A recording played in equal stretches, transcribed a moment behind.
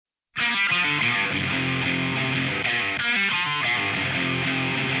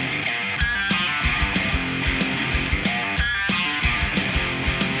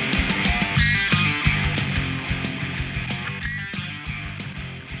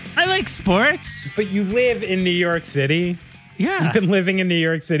I like sports. But you live in New York City. Yeah. You've been living in New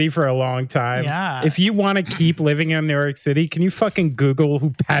York City for a long time. Yeah. If you want to keep living in New York City, can you fucking Google who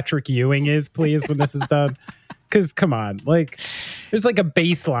Patrick Ewing is, please, when this is done? Because, come on, like, there's like a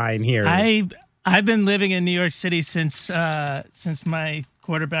baseline here. I've been living in New York City since my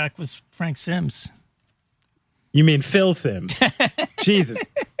quarterback was Frank Sims. You mean Phil Sims?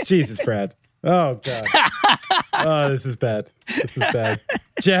 Jesus, Brad. Oh, God. Oh, this is bad.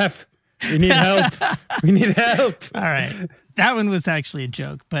 Jeff, we need help. All right. That one was actually a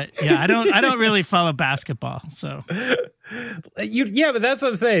joke, but yeah, I don't really follow basketball, so. Yeah, but that's what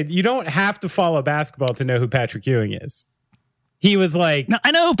I'm saying. You don't have to follow basketball to know who Patrick Ewing is. He was like, no, I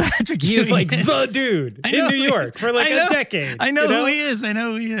know who Patrick Ewing is. He was like the dude in New York for like a decade. I know who he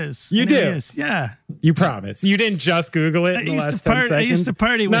is. You do? Yeah. You promise. You didn't just Google it in the last 10 seconds? I used to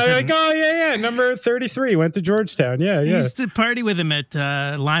party with him. No, you're like, oh, yeah, number 33, went to Georgetown. Yeah. I used to party with him at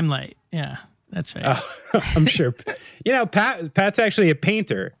Limelight. Yeah, that's right. I'm sure. You know, Pat's actually a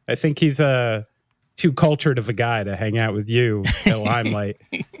painter. I think he's too cultured of a guy to hang out with you at Limelight.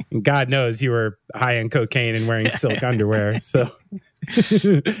 And God knows you were high on cocaine and wearing silk underwear. So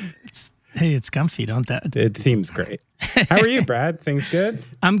it's comfy, don't that? It seems great. How are you, Brad? Things good?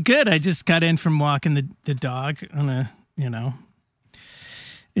 I'm good. I just got in from walking the dog on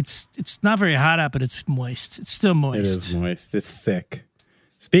it's not very hot out, but it's moist. It's still moist. It is moist. It's thick.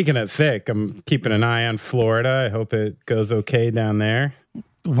 Speaking of thick, I'm keeping an eye on Florida. I hope it goes okay down there.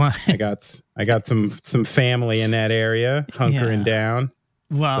 What? I got some family in that area hunkering down.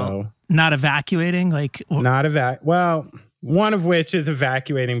 Well, not evacuating, like well, one of which is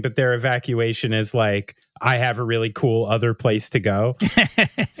evacuating, but their evacuation is like, I have a really cool other place to go.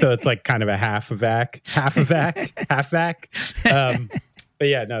 So it's like kind of a half vac. But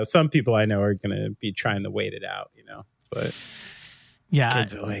yeah, no, some people I know are going to be trying to wait it out, but yeah,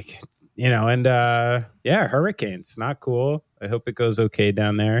 kids are like, and hurricanes, not cool. I hope it goes okay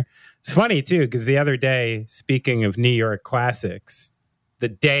down there. It's funny too, because the other day, speaking of New York classics, The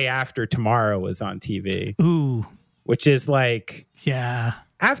Day After Tomorrow was on TV. Ooh. Which is like, yeah.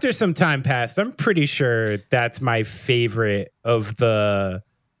 After some time passed, I'm pretty sure that's my favorite of the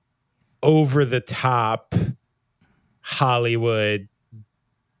over-the-top Hollywood,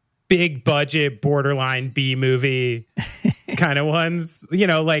 big budget, borderline B movie kind of ones.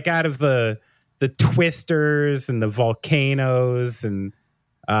 Like out of the Twisters and the Volcanoes and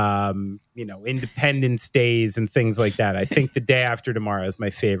Independence Days and things like that. I think The Day After Tomorrow is my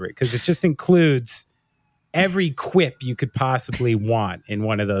favorite because it just includes every quip you could possibly want in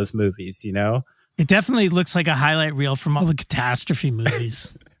one of those movies, It definitely looks like a highlight reel from all the catastrophe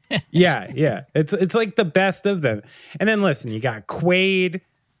movies. Yeah. It's like the best of them. And then listen, you got Quaid,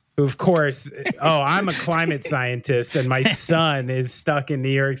 who of course, I'm a climate scientist and my son is stuck in New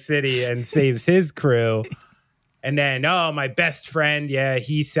York City and saves his crew. And then, my best friend,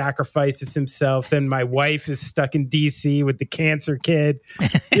 he sacrifices himself. Then my wife is stuck in D.C. with the cancer kid,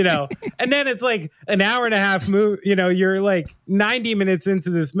 And then it's like an hour and a half movie. You're like 90 minutes into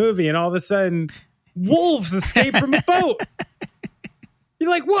this movie, and all of a sudden, wolves escape from a boat.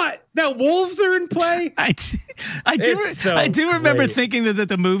 You're like, what? Now wolves are in play? I do remember thinking that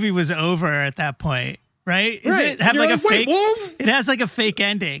the movie was over at that point. Right? It have like a fake wolves? It has like a fake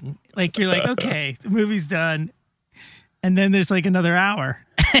ending. Like you're like, okay, the movie's done. And then there's like another hour.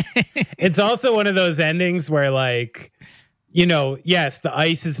 It's also one of those endings where like, yes, the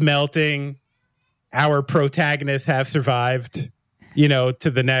ice is melting. Our protagonists have survived, to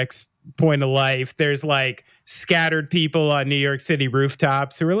the next point of life. There's like scattered people on New York City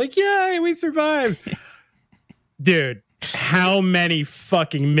rooftops who are like, yay, we survived. Dude, how many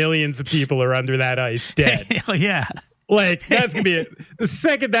fucking millions of people are under that ice dead? Hell yeah. Like, that's going to be it. The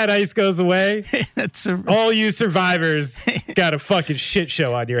second that ice goes away, all you survivors got a fucking shit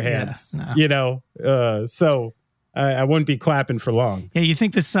show on your hands, So I wouldn't be clapping for long. Yeah, you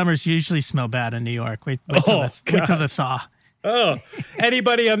think the summers usually smell bad in New York. Wait till the thaw. Oh,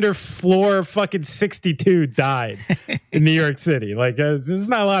 anybody under floor fucking 62 died in New York City. Like, there's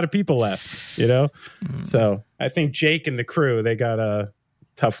not a lot of people left, So I think Jake and the crew, they got a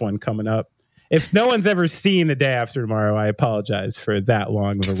tough one coming up. If no one's ever seen The Day After Tomorrow, I apologize for that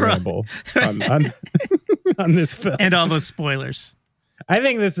long of a ramble on this film. And all those spoilers. I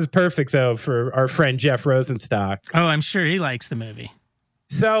think this is perfect, though, for our friend Jeff Rosenstock. Oh, I'm sure he likes the movie.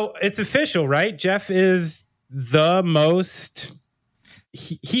 So it's official, right? Jeff is the most...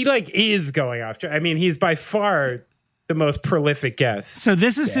 He like is going after... I mean, he's by far the most prolific guest. So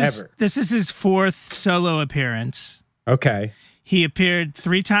this is his fourth solo appearance. Okay. He appeared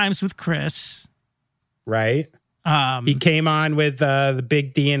 3 times with Chris. Right. He came on with the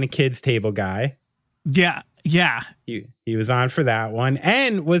Big D and the Kids Table guy. Yeah. He was on for that one.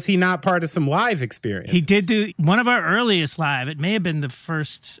 And was he not part of some live experience? He did do one of our earliest live. It may have been the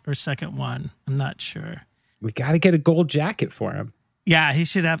first or second one. I'm not sure. We got to get a gold jacket for him. Yeah, he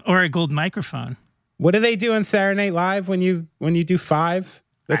should have, or a gold microphone. What do they do on Saturday Night Live when you do 5?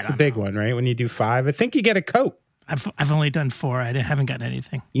 That's the big one, right? When you do 5, I think you get a coat. I've only done 4. I haven't gotten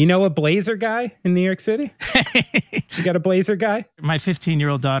anything. You know a blazer guy in New York City? You got a blazer guy? My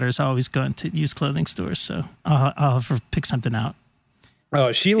 15-year-old daughter is always going to used clothing stores, so I'll have her pick something out.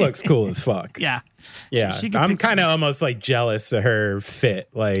 Oh, she looks cool as fuck. Yeah. I'm kind of almost like jealous of her fit.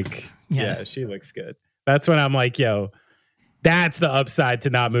 Like, yeah, she looks good. That's when I'm like, yo, that's the upside to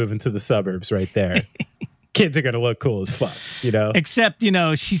not moving to the suburbs right there. Kids are going to look cool as fuck, you know? Except,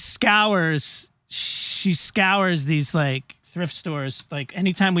 she scours these like thrift stores. Like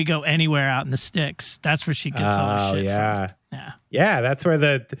anytime we go anywhere out in the sticks, that's where she gets all her shit from. Yeah, that's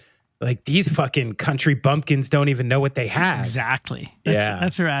where these fucking country bumpkins don't even know what they have. Exactly.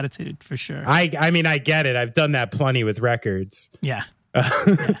 That's her attitude for sure. I mean, I get it. I've done that plenty with records. Yeah.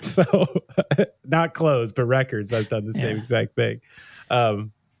 So not clothes, but records. I've done the same exact thing.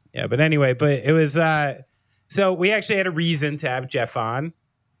 But anyway, but it was, so we actually had a reason to have Jeff on.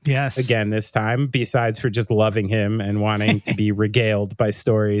 Yes. Again, this time, besides for just loving him and wanting to be regaled by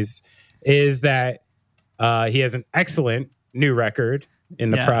stories, is that he has an excellent new record in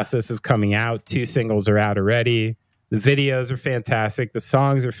the process of coming out. 2 singles are out already. The videos are fantastic. The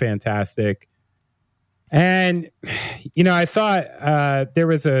songs are fantastic. And, I thought there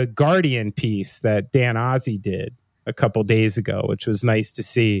was a Guardian piece that Dan Ozzie did a couple days ago, which was nice to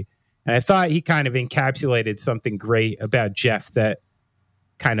see. And I thought he kind of encapsulated something great about Jeff that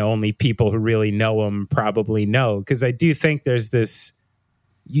kind of only people who really know him probably know. Because I do think there's this,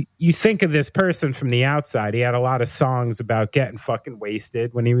 you think of this person from the outside. He had a lot of songs about getting fucking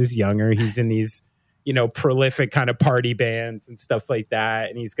wasted when he was younger. He's in these, prolific kind of party bands and stuff like that.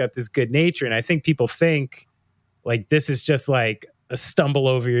 And he's got this good nature. And I think people think like this is just like a stumble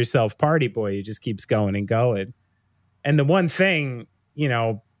over yourself party boy. He just keeps going and going. And the one thing,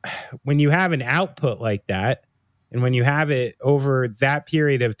 when you have an output like that, and when you have it over that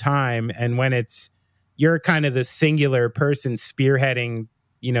period of time, and when you're kind of the singular person spearheading,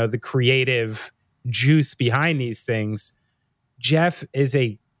 the creative juice behind these things, Jeff is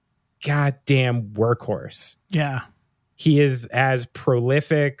a goddamn workhorse. Yeah. He is as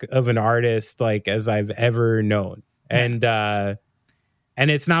prolific of an artist like as I've ever known. Yeah. And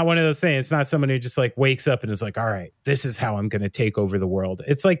it's not one of those things. It's not someone who just like wakes up and is like, all right, this is how I'm going to take over the world.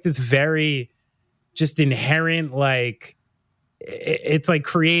 It's like this very just inherent, like, it's like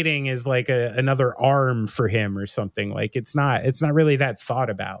creating is like another arm for him or something. Like it's not really that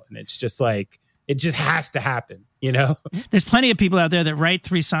thought about. And it's just like, it just has to happen, There's plenty of people out there that write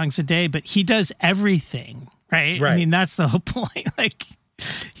 3 songs a day, but he does everything, right? I mean, that's the whole point. Like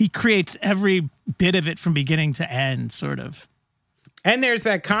he creates every bit of it from beginning to end, sort of. And there's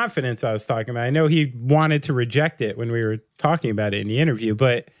that confidence I was talking about. I know he wanted to reject it when we were talking about it in the interview,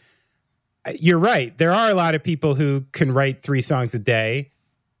 but you're right. There are a lot of people who can write 3 songs a day.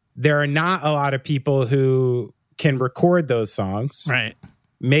 There are not a lot of people who can record those songs. Right.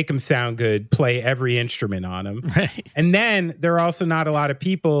 Make them sound good, play every instrument on them. Right. And then there are also not a lot of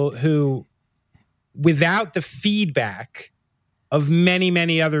people who, without the feedback of many,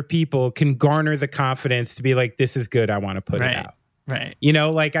 many other people, can garner the confidence to be like, this is good, I want to put it out. Right.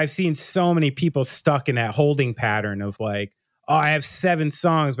 Like I've seen so many people stuck in that holding pattern of like, oh, I have 7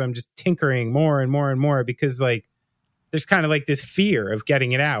 songs, but I'm just tinkering more and more and more because like there's kind of like this fear of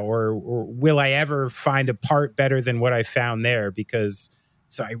getting it out, or will I ever find a part better than what I found there?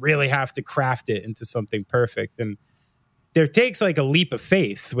 So I really have to craft it into something perfect. And there takes like a leap of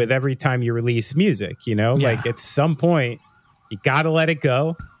faith with every time you release music, like at some point you got to let it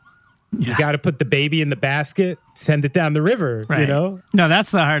go. You got to put the baby in the basket, send it down the river, No,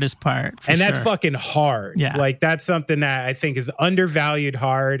 that's the hardest part. And that's fucking hard. Yeah. Like that's something that I think is undervalued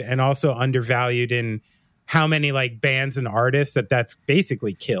hard, and also undervalued in how many like bands and artists that's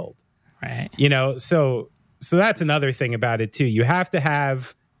basically killed. Right. So that's another thing about it too. You have to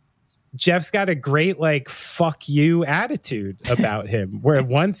have, Jeff's got a great like fuck you attitude about him, where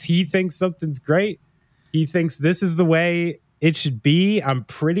once he thinks something's great, he thinks this is the way it should be. I'm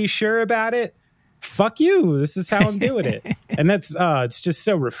pretty sure about it. Fuck you. This is how I'm doing it. And that's, it's just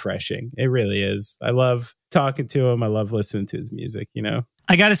so refreshing. It really is. I love talking to him. I love listening to his music,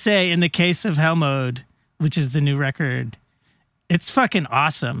 I got to say, in the case of Hell Mode, which is the new record, it's fucking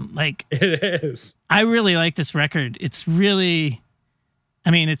awesome. Like it is. I really like this record. It's really,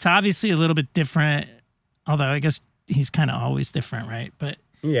 I mean, it's obviously a little bit different Although I guess he's kind of always different, right? But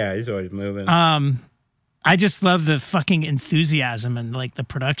yeah, he's always moving. I just love the fucking enthusiasm and like the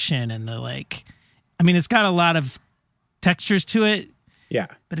production and the like. I mean, it's got a lot of textures to it. Yeah,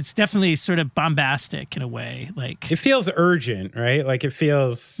 but it's definitely sort of bombastic in a way. Like it feels urgent, right? Like it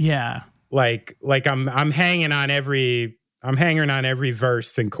feels like I'm hanging on every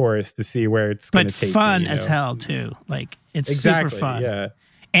verse and chorus to see where it's going to take me. But fun as hell too. Like it's super fun. Yeah.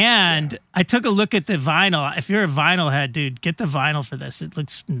 And I took a look at the vinyl. If you're a vinyl head, dude, get the vinyl for this. It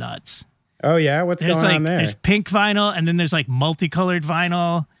looks nuts. Oh yeah, what's going on there? There's pink vinyl, and then there's like multicolored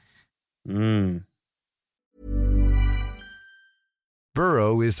vinyl.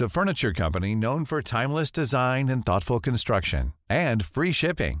 Burrow is a furniture company known for timeless design and thoughtful construction, and free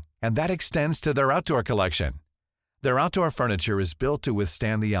shipping, and that extends to their outdoor collection. Their outdoor furniture is built to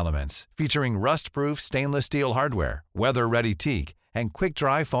withstand the elements, featuring rust-proof stainless steel hardware, weather-ready teak, and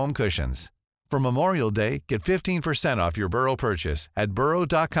quick-dry foam cushions. For Memorial Day, get 15% off your Burrow purchase at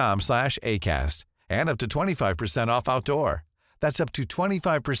burrow.com/ACAST and up to 25% off outdoor. That's up to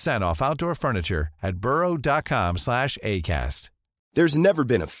 25% off outdoor furniture at burrow.com/ACAST. There's never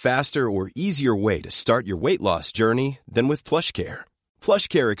been a faster or easier way to start your weight loss journey than with PlushCare.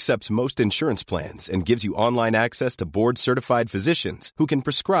 PlushCare accepts most insurance plans and gives you online access to board-certified physicians who can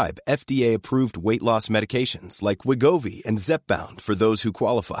prescribe FDA-approved weight loss medications like Wegovy and Zepbound for those who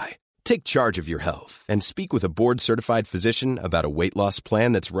qualify. Take charge of your health and speak with a board-certified physician about a weight loss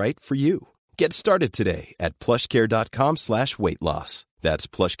plan that's right for you. Get started today at plushcare.com/weight-loss. That's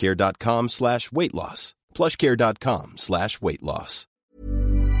plushcare.com/weight-loss. plushcare.com/weight-loss.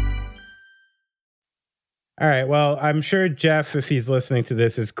 All right. Well, I'm sure Jeff, if he's listening to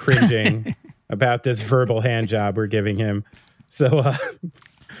this, is cringing about this verbal hand job we're giving him. So why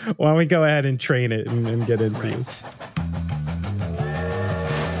don't we go ahead and train it and get into this?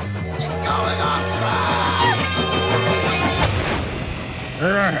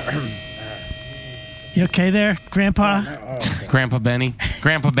 You okay there, Grandpa? Okay. Grandpa Benny?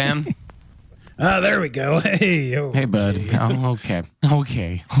 Grandpa Ben? Oh, there we go. Hey, Hey, bud. Oh, okay.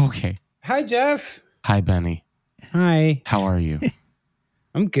 Okay. Hi, Jeff. Hi, Benny. Hi. How are you?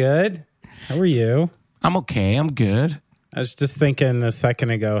 I'm good. How are you? I'm okay. I'm good. I was just thinking a second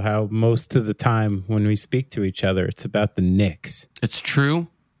ago how most of the time when we speak to each other, it's about the Knicks. It's true.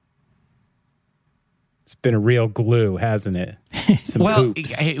 It's been a real glue, hasn't it? Some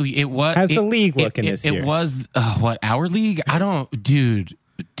hoops. It was. How's the league looking this year? It was what, our league? I don't, dude.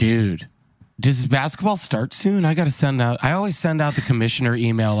 Does basketball start soon? I got to send out. I always send out the commissioner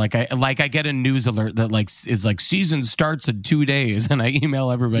email. Like I get a news alert that is like season starts in 2 days, and I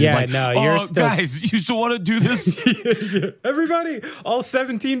email everybody. Yeah, like, no, you're still, guys, you still want to do this? yeah. Everybody, all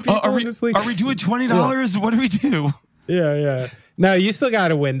 17 people in this league. Are we doing $20? Yeah. What do we do? Yeah. No, you still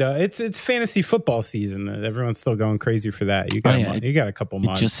got a window. It's fantasy football season. Everyone's still going crazy for that. You got you got a couple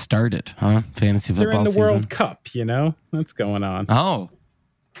months. It just started, huh? Fantasy football. They're in the season. World Cup. That's going on.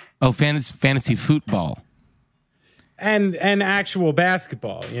 Oh, fantasy football. And actual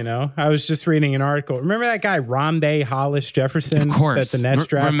basketball, I was just reading an article. Remember that guy, Rondé Hollis Jefferson? Of course. That the Nets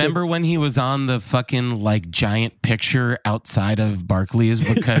drafted? Remember when he was on the fucking giant picture outside of Barclays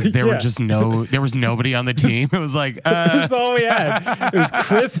because there there was nobody on the team? It was like, that's all we had. It was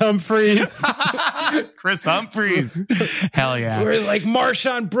Chris Humphries. Chris Humphries. Hell yeah. We're like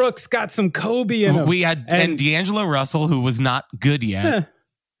Marshawn Brooks got some Kobe in him. We had and D'Angelo Russell, who was not good yet.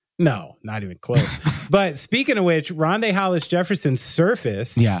 No, not even close. But speaking of which, Rondé Hollis Jefferson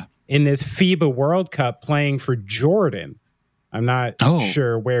surfaced in this FIBA World Cup playing for Jordan. I'm not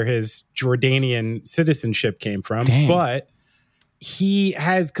sure where his Jordanian citizenship came from, but he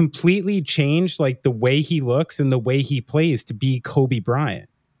has completely changed the way he looks and the way he plays to be Kobe Bryant.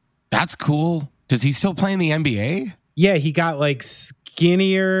 That's cool. Does he still play in the NBA? Yeah, he got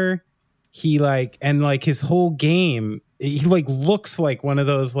skinnier. He his whole game. He looks like one of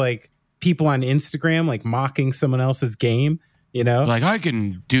those people on Instagram mocking someone else's game, I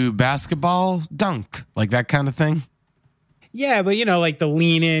can do basketball dunk, that kind of thing. Yeah, but the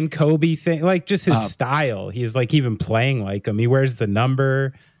lean in Kobe thing, just his style. He's even playing like him. He wears the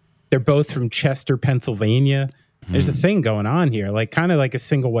number. They're both from Chester, Pennsylvania. There's a thing going on here, kind of like a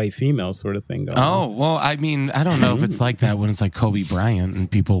single white female sort of thing going on. Oh, well, I mean, I don't know if it's like that when it's Kobe Bryant and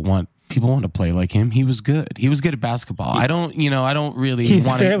people want to play like him. He was good. He was good at basketball. I don't really He's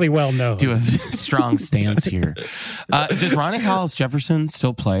want fairly well known. Do a strong stance here. Does Rondé Hollis Jefferson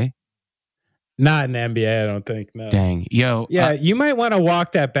still play? Not in the NBA, I don't think. No. Dang. Yo. Yeah, you might want to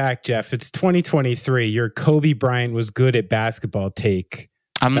walk that back, Jeff. It's 2023. Your Kobe Bryant was good at basketball take.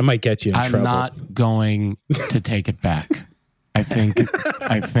 That might get you in trouble. I'm not going to take it back. I think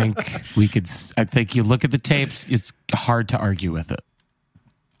you look at the tapes, it's hard to argue with it.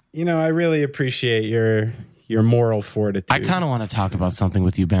 You know, I really appreciate your moral fortitude. I kind of want to talk about something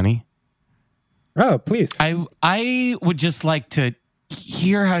with you, Benny. Oh, please. I would just like to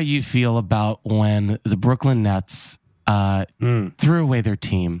hear how you feel about when the Brooklyn Nets threw away their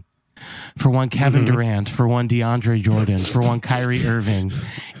team for one Kevin Durant, for one DeAndre Jordan, for one Kyrie Irving.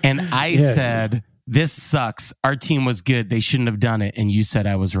 And I said, this sucks. Our team was good. They shouldn't have done it. And you said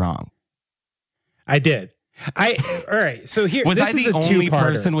I was wrong. I did. All right. So here, was I the only two-parter.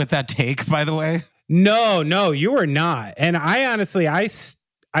 person with that take, by the way? No, you were not. And I honestly, I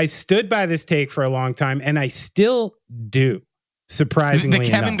stood by this take for a long time, and I still do. Surprisingly, the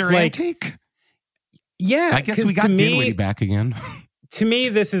Kevin enough. Durant take. Yeah, I guess we got Dinwiddie back again. To me,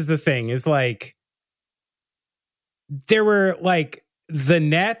 this is the thing: is like there were like the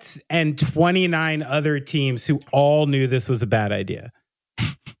Nets and 29 other teams who all knew this was a bad idea,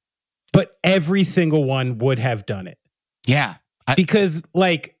 but every single one would have done it. Yeah, because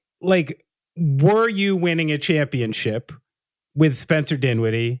like, were you winning a championship with Spencer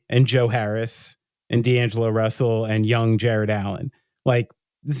Dinwiddie and Joe Harris and D'Angelo Russell and young Jared Allen? Like,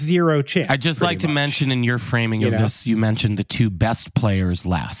 zero chance. I'd just like to mention in your framing of this, you mentioned the two best players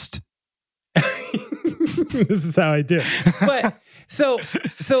last. This is how I do it. But so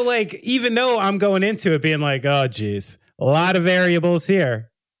like, even though I'm going into it being like, oh geez, a lot of variables here,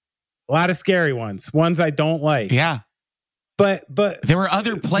 a lot of scary ones I don't like. Yeah. But there were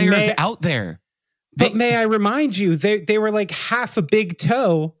other players out there. But may I remind you, they were like half a big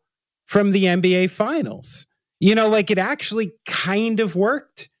toe from the NBA Finals. You know, like it actually kind of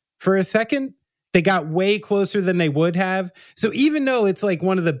worked for a second. They got way closer than they would have. So even though it's like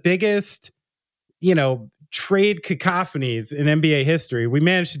one of the biggest, you know, trade cacophonies in NBA history, we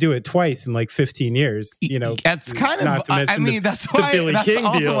managed to do it twice in like 15 years. You know, that's kind of, I mean, that's why, that's King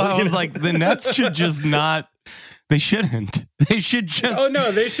also deal, why I was like, the Nets should just not. They shouldn't. They should just. Oh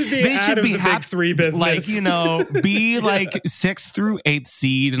no, they should be. Out of the big three business. Like, you know, be like 6th through 8th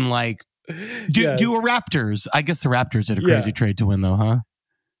seed and like do a Raptors. I guess the Raptors did a crazy trade to win though, huh?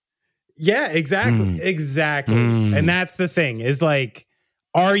 Yeah, exactly, exactly. And that's the thing is like,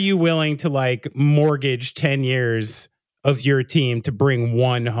 are you willing to like mortgage 10 years of your team to bring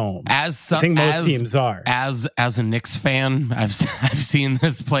one home? I think most teams are. As a Knicks fan, I've seen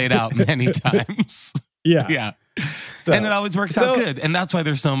this played out many times. Yeah. So, and it always works out good. And that's why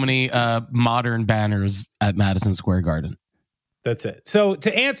there's so many modern banners at Madison Square Garden. That's it. So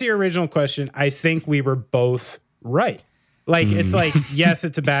to answer your original question, I think we were both right. Like, it's like, yes,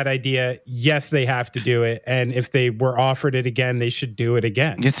 it's a bad idea. Yes, they have to do it. And if they were offered it again, they should do it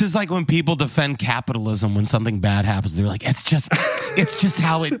again. This is like when people defend capitalism when something bad happens. They're like, it's just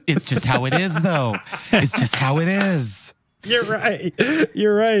how it is, though. It's just how it is. You're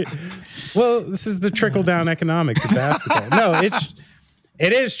right. Well, this is the trickle down economics of basketball. No,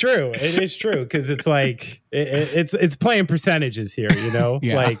 it is true. It is true because it's like it's playing percentages here. You know,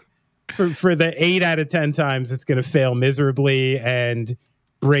 like for the 8 out of 10 times it's going to fail miserably and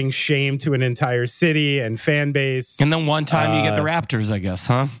bring shame to an entire city and fan base. And then one time you get the Raptors, I guess,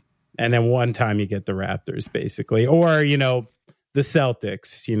 huh? And then one time you get the Raptors, basically, or you know. The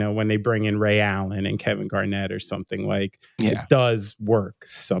Celtics, you know, when they bring in Ray Allen and Kevin Garnett or something, like it does work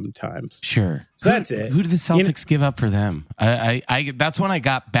sometimes. Sure. So that's it. Who did the Celtics give up for them? I that's when I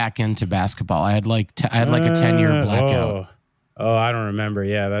got back into basketball. I had like a 10-year blackout. Oh, I don't remember.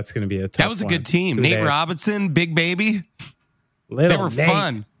 Yeah, that's going to be a tough That was a good team. Nate Robinson, Big Baby. They were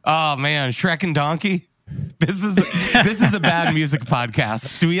fun. Oh man, Shrek and Donkey. This is a bad music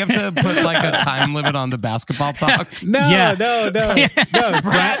podcast. Do we have to put like a time limit on the basketball talk? No.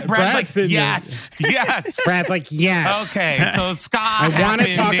 Brad's like, yes. Brad's like, yes. Okay, so ska I want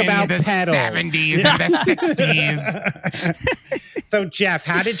to talk about the pedals. 70s and the 60s. So Jeff,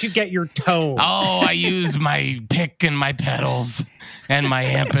 how did you get your tone? Oh, I use my pick and my pedals and my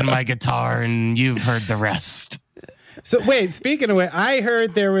amp and my guitar, and you've heard the rest. So wait, speaking of it, I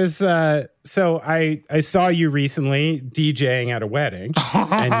heard there was so I saw you recently DJing at a wedding,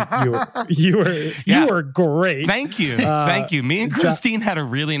 and you were great. Thank you. Me and Christine had a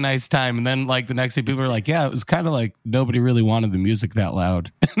really nice time, and then like the next day, people were like, "Yeah, it was kind of like nobody really wanted the music that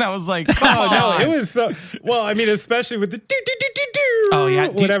loud," and I was like, "Oh no, it was so well." I mean, especially with the do do do do do. Oh yeah,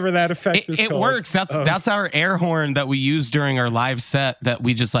 whatever that effect is. It works. That's our air horn that we used during our live set. That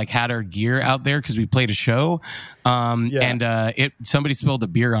we just like had our gear out there because we played a show. And somebody spilled a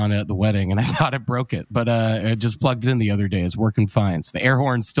beer on it at the wedding, and I thought it broke it, but I just plugged it in the other day. It's working fine. So the air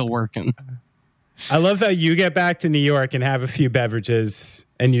horn's still working. I love how you get back to New York and have a few beverages,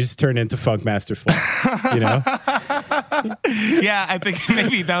 and you just turn into Funkmaster Flash. You know, Yeah, I think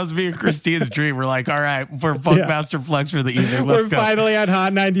maybe that was me and Christine's dream. We're like, all right, we're Funkmaster Flex for the evening. Let's go. We're finally on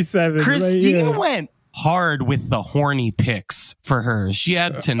Hot 97. Christine went hard with the horny picks for her. She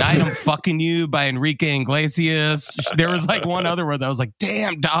had Tonight I'm Fucking You by Enrique Iglesias. There was like one other word that was like,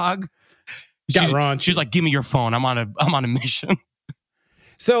 damn, dog. She's like, give me your phone. I'm on a mission.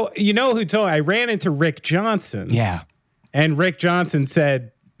 So you know who told? I ran into Rick Johnson. Yeah. And Rick Johnson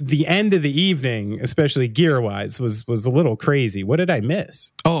said the end of the evening, especially gear-wise, was a little crazy. What did I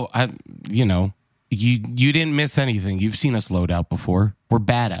miss? Oh, you didn't miss anything. You've seen us load out before. We're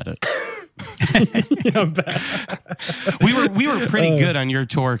bad at it. We were pretty good on your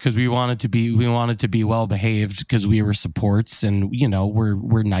tour because we wanted to be well behaved because we were supports and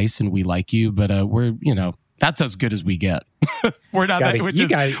we're nice and we like you, but we're that's as good as we get. We're not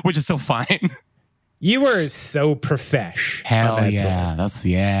which is so fine. You were so profesh. Hell yeah. That's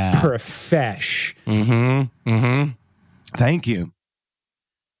profesh. Thank you.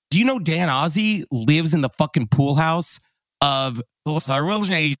 Do you know Dan Ozzie lives in the fucking pool house of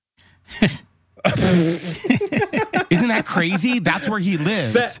Isn't that crazy? That's where he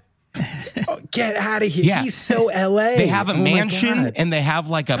lives. Get out of here. Yeah. He's so LA. They have a mansion and they have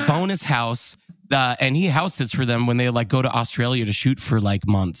like a bonus house and he house sits for them when they like go to Australia to shoot for like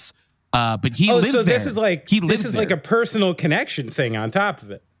months. But he lives there. This is like like a personal connection thing on top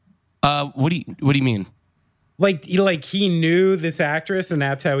of it. What do you mean? Like he knew this actress and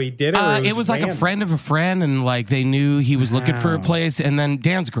that's how he did it? It was like a friend of a friend and like they knew he was looking for a place and then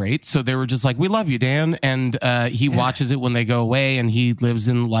Dan's great. So they were just like, we love you, Dan. And he watches it when they go away and he lives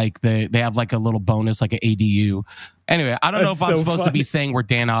in like they have like a little bonus, like an ADU. Anyway, I don't know if I'm supposed to be saying where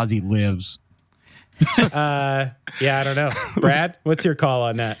Dan Ozzie lives. Yeah, I don't know. Brad, what's your call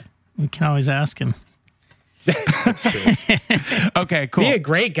on that? You can always ask him. That's true. Okay, cool. Be a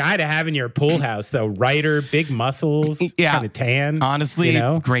great guy to have in your pool house, though. Writer, big muscles, kind of tan. Honestly,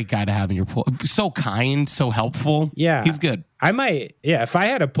 great guy to have in your pool. So kind, so helpful. Yeah, he's good. I might, if I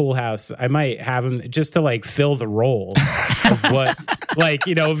had a pool house, I might have him just to like fill the role of what,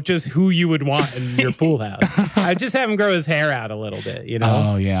 of just who you would want in your pool house. I'd just have him grow his hair out a little bit,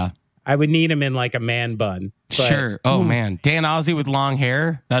 Oh, yeah. I would need him in like a man bun. Sure. Oh, man. Dan Ozzie with long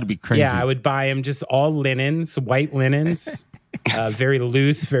hair? That'd be crazy. Yeah, I would buy him just all linens, white linens, very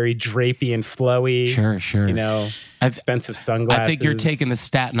loose, very drapey and flowy. Sure. Expensive sunglasses. I think you're taking the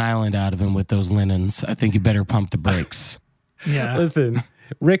Staten Island out of him with those linens. I think you better pump the brakes. Yeah. Listen,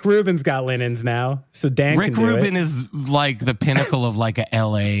 Rick Rubin's got linens now, so Dan Rick can do Rubin it. is like the pinnacle of like a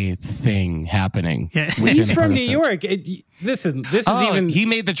LA thing happening. Yeah. He's from New York. This is even. He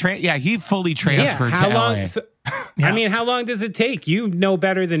made the he fully transferred to LA. I mean, how long does it take? You know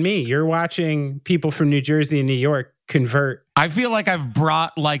better than me. You're watching people from New Jersey and New York convert. I feel like I've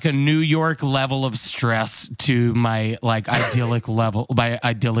brought like a New York level of stress to my like idyllic little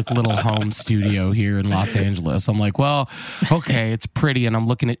home studio here in Los Angeles. I'm like, well, okay, it's pretty and I'm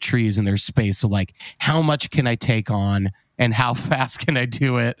looking at trees and there's space. So like, how much can I take on and how fast can I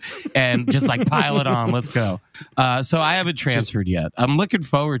do it? And just like pile it on. Let's go. So I haven't transferred yet. I'm looking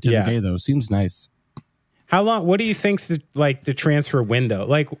forward to the day though. Seems nice. How long? What do you think's the transfer window?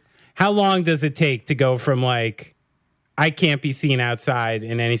 Like, how long does it take to go from like, I can't be seen outside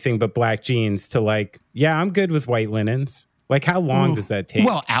in anything but black jeans to like, yeah, I'm good with white linens. Like, how long does that take?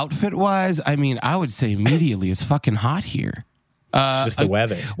 Well, outfit wise, I mean, I would say immediately it's fucking hot here. It's just the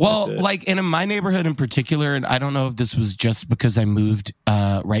weather. Well, like in my neighborhood in particular, and I don't know if this was just because I moved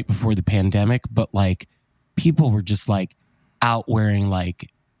right before the pandemic, but like people were just like out wearing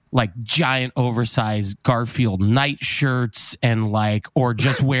like giant oversized Garfield night shirts and like, or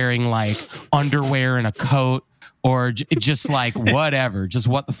just wearing like underwear and a coat. Or just like whatever, just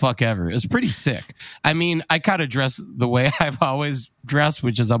what the fuck ever. It's pretty sick. I mean, I kind of dress the way I've always dressed,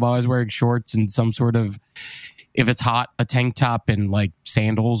 which is I'm always wearing shorts and some sort of, if it's hot, a tank top and like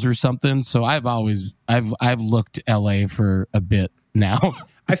sandals or something. So I've looked LA for a bit now.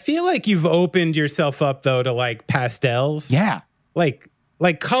 I feel like you've opened yourself up though to like pastels. Yeah. Like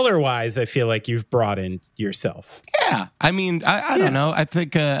color wise, I feel like you've brought in yourself. Yeah. I mean, I don't know. I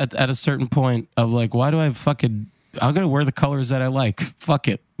think at a certain point of like, why do I'm going to wear the colors that I like. Fuck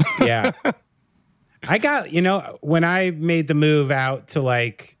it. Yeah. I got, when I made the move out to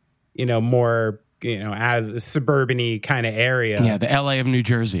like, more, out of the suburban-y kind of area. Yeah. The LA of New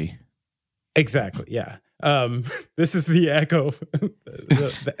Jersey. Exactly. Yeah. This is the Echo,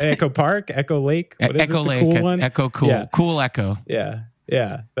 the Echo Park, Echo Lake. What is Echo it? The Lake, cool one? Echo Cool, yeah. Cool Echo. Yeah.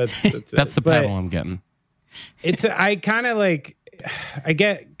 Yeah. That's the pedal I'm getting. I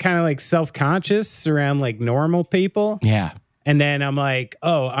get kind of like self-conscious around like normal people. Yeah. And then I'm like,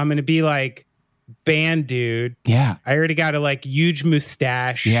 oh, I'm going to be like band dude. Yeah. I already got a like huge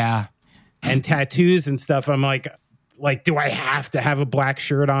mustache. Yeah. And tattoos and stuff. I'm like, do I have to have a black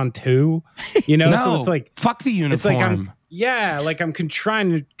shirt on too? You know, No, so it's like fuck the uniform. It's like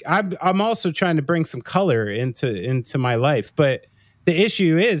I'm also trying to bring some color into my life. But the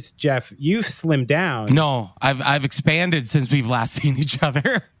issue is, Jeff, you've slimmed down. No, I've expanded since we've last seen each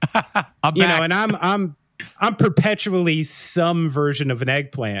other. And I'm perpetually some version of an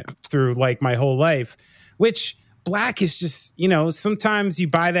eggplant through like my whole life, which black is just, sometimes you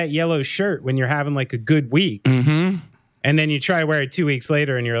buy that yellow shirt when you're having like a good week. Mm-hmm. And then you try to wear it 2 weeks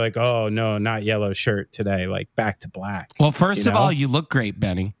later and you're like, oh, no, not yellow shirt today. Like back to black. Well, first of all, you look great,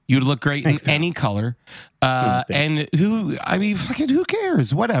 Benny. You look great in any color. And who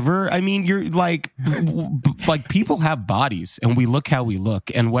cares? Whatever. I mean, you're like people have bodies and we look how we look.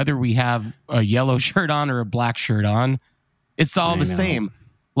 And whether we have a yellow shirt on or a black shirt on, it's all the same.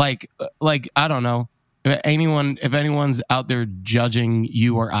 Like, I don't know. If anyone's out there judging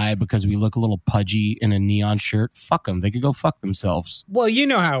you or I because we look a little pudgy in a neon shirt, fuck them. They could go fuck themselves. Well, you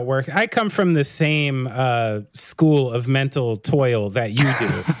know how it works. I come from the same school of mental toil that you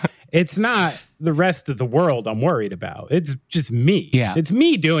do. It's not the rest of the world I'm worried about. It's just me. Yeah. It's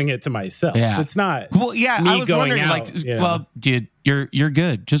me doing it to myself. Yeah. It's not me I was going wondering, out. Well, dude, you're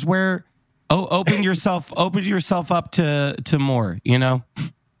good. Just open yourself up to more,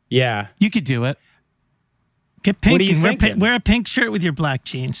 Yeah. You could do it. Get pink. What are you thinking? Wear a pink shirt with your black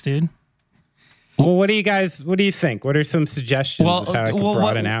jeans, dude. Well, what do you think? What are some suggestions of how I can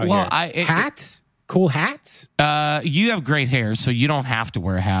broaden out here? Hats? Cool hats? You have great hair, so you don't have to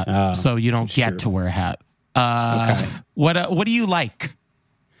wear a hat. So you don't get to wear a hat. Okay. What do you like?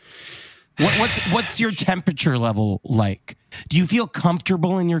 What's your temperature level like? Do you feel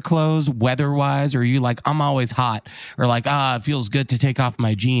comfortable in your clothes weather-wise, or are you like, I'm always hot, or like, it feels good to take off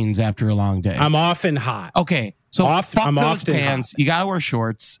my jeans after a long day? I'm often hot. Okay, so fuck those pants. Hot. You gotta wear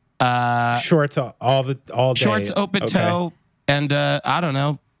shorts. Shorts all day. Shorts, open toe, and I don't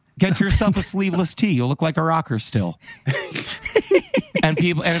know. Get yourself a sleeveless tee. You'll look like a rocker still. And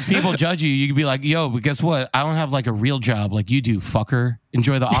if people judge you, you can be like, yo, but guess what? I don't have like a real job like you do, fucker.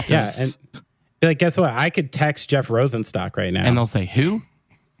 Enjoy the office. Yeah, and be like, guess what? I could text Jeff Rosenstock right now. And they'll say, who?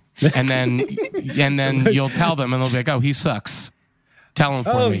 And then you'll tell them and they'll be like, oh, he sucks. Tell him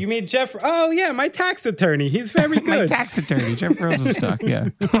for me. Oh, you mean Jeff? Oh, yeah, my tax attorney. He's very good. My tax attorney, Jeff Rosenstock, yeah.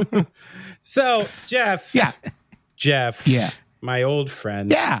 So, Jeff. Yeah. Jeff. Yeah. My old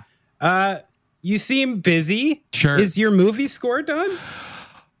friend. Yeah. You seem busy. Sure. Is your movie score done?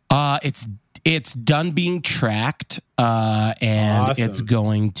 It's done being tracked, and awesome. It's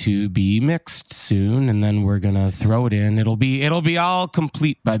going to be mixed soon, and then we're gonna throw it in. It'll be all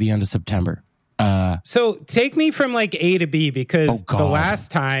complete by the end of September. So take me from like A to B, because the last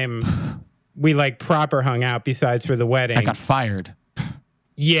time we like proper hung out, besides for the wedding, I got fired.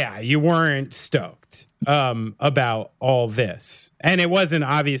 Yeah, you weren't stoked about all this, and it wasn't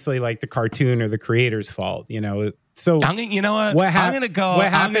obviously like the cartoon or the creator's fault, So you know what?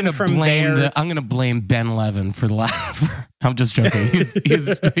 I'm gonna blame Ben Levin for the laugh. I'm just joking.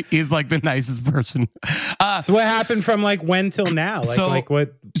 He's like the nicest person. So what happened from like when till now?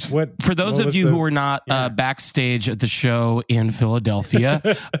 What? For those of you who were not backstage at the show in Philadelphia,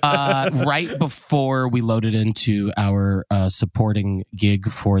 right before we loaded into our supporting gig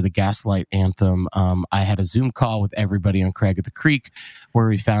for the Gaslight Anthem, I had a Zoom call with everybody on Craig at the Creek, where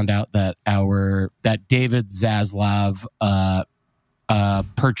we found out that David Zaslav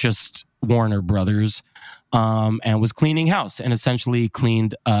purchased Warner Brothers and was cleaning house, and essentially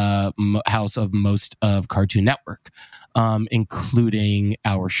cleaned house of most of Cartoon Network, including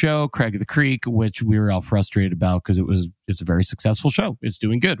our show, Craig of the Creek, which we were all frustrated about because it's a very successful show. It's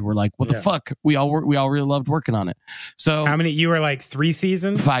doing good. We're like, what the fuck? We all really loved working on it. So how many? You were like 3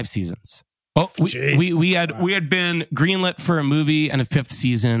 seasons? 5 seasons. Oh, we had been greenlit for a movie and a 5th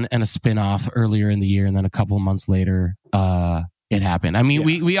season and a spinoff earlier in the year, and then a couple of months later, it happened. I mean,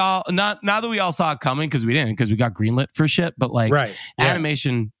 we all not that we all saw it coming, because we didn't, because we got greenlit for shit. But like,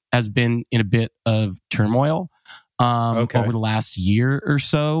 animation has been in a bit of turmoil over the last year or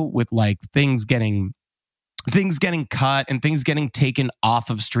so, with like things getting cut and things getting taken off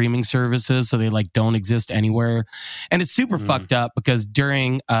of streaming services, so they like don't exist anywhere. And it's super fucked up, because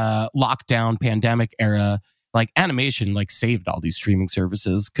during lockdown pandemic era, like animation like saved all these streaming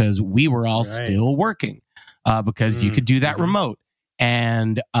services, because we were all still working, because you could do that remote,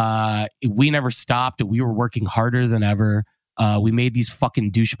 and we never stopped. We were working harder than ever. We made these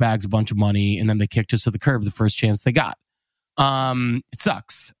fucking douchebags a bunch of money, and then they kicked us to the curb the first chance they got. It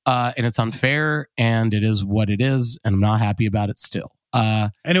sucks, and it's unfair, and it is what it is, and I'm not happy about it still.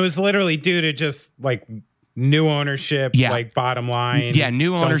 And it was literally due to just like new ownership, like bottom line. Yeah,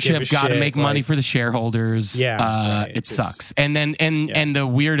 new ownership, got to make money for the shareholders. Yeah, it sucks. And then and the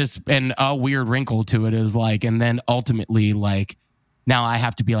weirdest and a weird wrinkle to it is like, and then ultimately like now I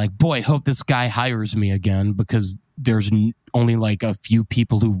have to be like, boy, hope this guy hires me again because there's only like a few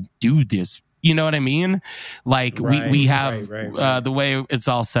people who do this. You know what I mean? Like we have the way it's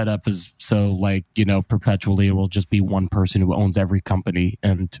all set up is so like, you know, perpetually it will just be one person who owns every company.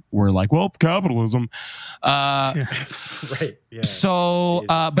 And we're like, well, capitalism. Right. Yeah. So,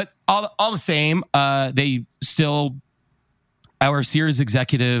 but all the same, they still, our series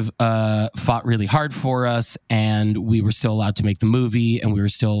executive fought really hard for us, and we were still allowed to make the movie, and we were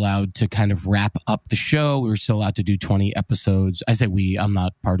still allowed to kind of wrap up the show. We were still allowed to do 20 episodes. I say we, I'm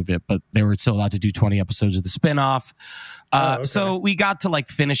not part of it, but they were still allowed to do 20 episodes of the spinoff. So we got to like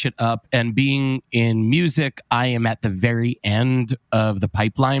finish it up, and being in music, I am at the very end of the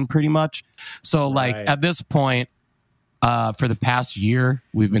pipeline pretty much. So like at this point, for the past year,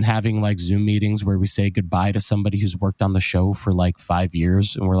 we've been having like Zoom meetings where we say goodbye to somebody who's worked on the show for like 5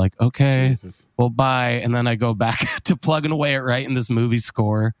 years. And we're like, okay, well, bye. And then I go back to plugging away at writing this movie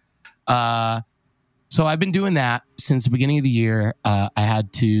score. So I've been doing that since the beginning of the year. I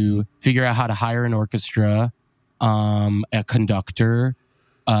had to figure out how to hire an orchestra, a conductor,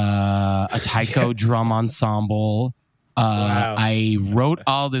 a taiko drum ensemble. I wrote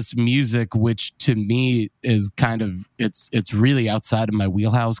all this music, which to me is kind of, it's really outside of my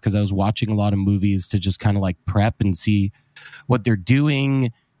wheelhouse because I was watching a lot of movies to just kind of like prep and see what they're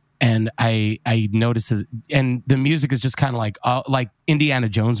doing. And I noticed it, and the music is just kind of like Indiana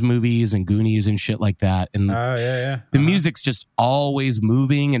Jones movies and Goonies and shit like that. And the music's just always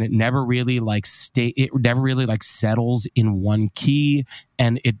moving, and it never really like settles in one key.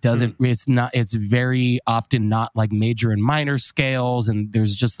 And it doesn't, it's very often not like major and minor scales. And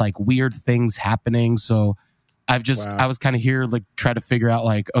there's just like weird things happening. So I was kind of here, like try to figure out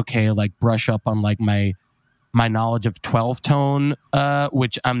like, okay, like brush up on like my knowledge of 12 tone,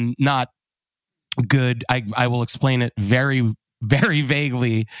 which I'm not good. I will explain it very, very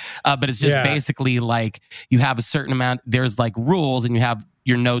vaguely. But it's just basically like you have a certain amount, there's like rules, and you have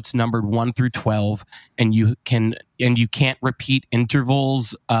your notes numbered 1 through 12, and you can't repeat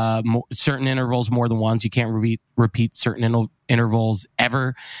intervals, certain intervals more than once. You can't repeat certain intervals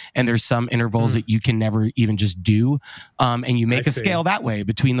ever, and there's some intervals that you can never even just do, and you make a scale that way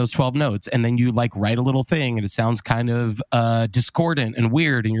between those 12 notes, and then you like write a little thing, and it sounds kind of discordant and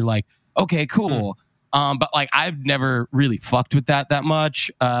weird, and you're like, okay, cool. But like I've never really fucked with that much.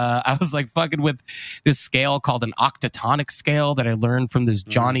 I was like fucking with this scale called an octatonic scale that I learned from this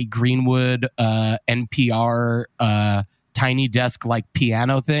Johnny Greenwood NPR tiny desk like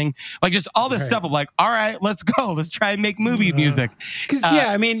piano thing. Like just all this stuff. I'm like, all right, let's go. Let's try and make movie music. Because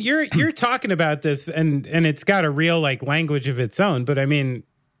I mean, you're talking about this, and it's got a real like language of its own. But I mean,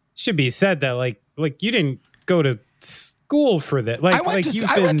 should be said that like you didn't go to school for that. Like, I went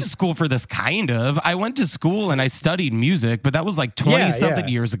to school for this kind of. I went to school and I studied music, but but that 20 something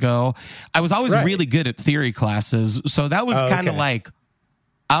years ago. I was always really good at theory classes, so that was kind of like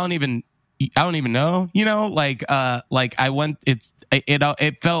I don't even know, you know, like I went.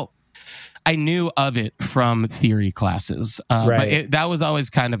 It felt. I knew of it from theory classes, but that was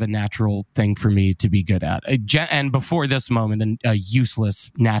always kind of a natural thing for me to be good at. And before this moment, a useless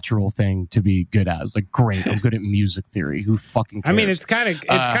natural thing to be good at. It's like, great, I'm good at music theory. Who fucking cares? I mean, it's kind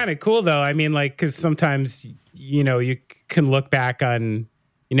of cool though. I mean, like, because sometimes you can look back on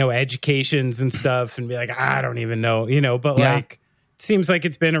educations and stuff and be like, I don't even know, but like. Seems like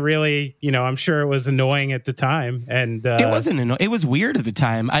it's been a really, I'm sure it was annoying at the time, and it wasn't annoying. It was weird at the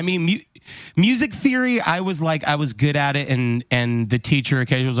time. I mean, music theory, I was good at it, and the teacher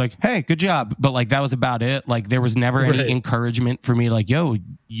occasionally was like, "Hey, good job," but like that was about it. Like there was never any encouragement for me. Like, yo,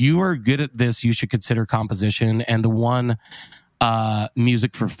 you are good at this. You should consider composition. And the one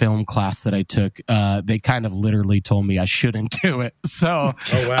music for film class that I took, they kind of literally told me I shouldn't do it. So,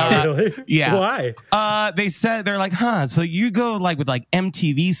 oh wow, really? Yeah. Why? They said, they're like, so you go like with like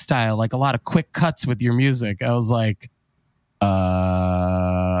MTV style, like a lot of quick cuts with your music. I was like, sorry.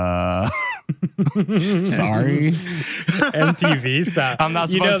 MTV style. I'm not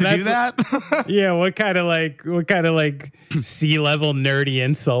supposed to do that. Yeah. What kind of like C-level nerdy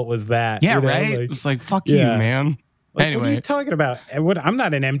insult was that? Yeah. Right. Like, it's like, fuck you, man. Like, anyway, what are you talking about? I'm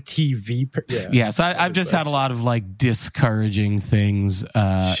not an MTV. Yeah, so I've just had a lot of like discouraging things in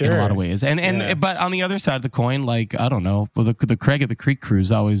a lot of ways, but on the other side of the coin, like I don't know, well, the Craig of the Creek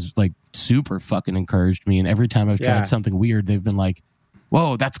Cruise always like super fucking encouraged me, and every time I've tried something weird, they've been like,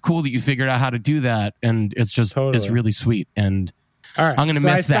 "Whoa, that's cool that you figured out how to do that," and it's just it's really sweet. And All right. I'm going to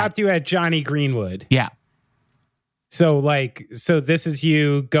miss that. I stopped you at Johnny Greenwood. Yeah. So this is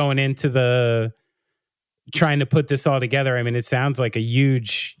you going into trying to put this all together. I mean, it sounds like a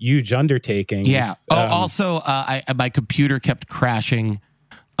huge undertaking. Yeah. Also, my computer kept crashing.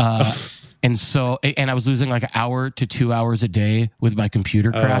 And I was losing like an hour to 2 hours a day with my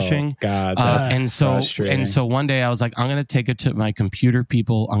computer crashing. God, that's frustrating. And so one day I was like, I'm going to take it to my computer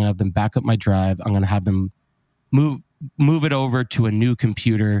people. I'm going to have them back up my drive. I'm going to have them move it over to a new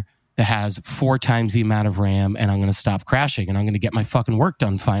computer that has 4 times the amount of RAM, and I'm going to stop crashing, and I'm going to get my fucking work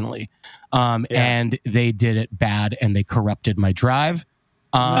done finally. And they did it bad, and they corrupted my drive.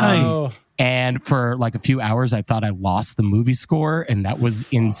 And for like a few hours, I thought I lost the movie score, and that was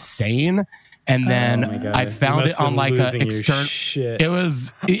insane. And then I found it on like a external. It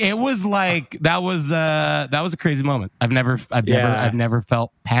was like that was a crazy moment. I've never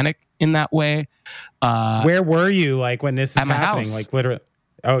felt panic in that way. Where were you like when this is happening? House. Like literally.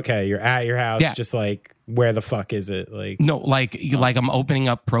 Okay, you're at your house. Yeah. Just like, where the fuck is it? Like, no, like I'm opening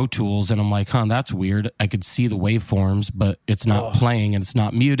up Pro Tools and I'm like, that's weird. I could see the waveforms, but it's not playing and it's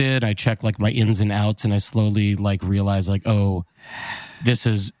not muted. I check like my ins and outs, and I slowly like realize like, files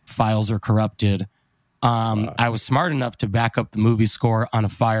are corrupted. I was smart enough to back up the movie score on a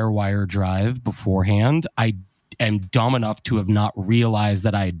FireWire drive beforehand. I am dumb enough to have not realized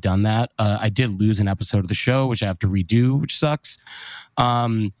that I had done that. I did lose an episode of the show, which I have to redo, which sucks.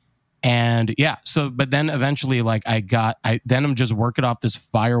 And yeah, but then eventually like then I'm just working off this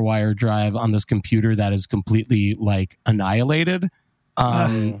FireWire drive on this computer that is completely like annihilated.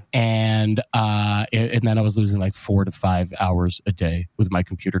 And then I was losing like 4 to 5 hours a day with my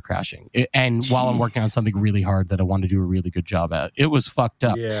computer crashing. While I'm working on something really hard that I want to do a really good job at, it was fucked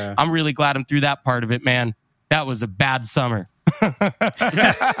up. Yeah. I'm really glad I'm through that part of it, man. That was a bad summer. So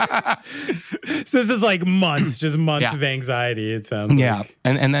this is like months of anxiety. It sounds like.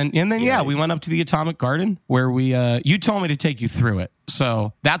 And then we went up to the Atomic Garden where we you told me to take you through it.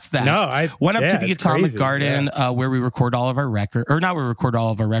 So that's that. No, I went up to the Atomic Garden where we record all of our records, or not we record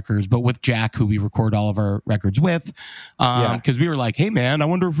all of our records, but with Jack, who we record all of our records with, because we were like, hey man, I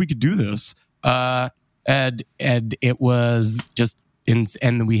wonder if we could do this. And it was just.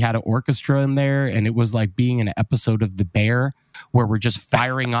 And we had an orchestra in there, and it was like being in an episode of The Bear where we're just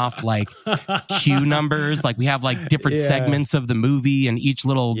firing off like cue numbers. Like we have like different segments of the movie, and each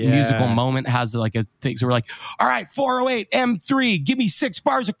little musical moment has like a thing. So we're like, all right, 408 M3, give me 6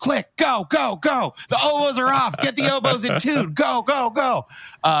 bars of click. Go, go, go. The oboes are off. Get the oboes in tune. Go, go, go.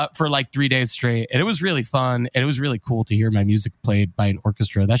 For like 3 days straight. And it was really fun. And it was really cool to hear my music played by an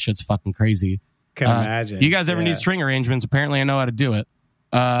orchestra. That shit's fucking crazy. Can imagine. You guys ever need string arrangements? Apparently I know how to do it.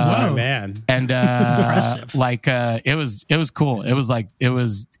 Oh man. And like it was cool. It was like it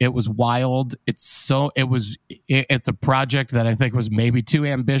was wild. It's a project that I think was maybe too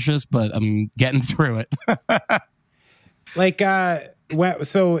ambitious, but I'm getting through it. Like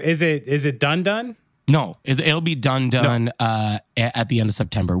so is it done? No, it'll be done at the end of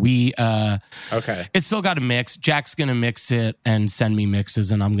September. It's still got to mix. Jack's going to mix it and send me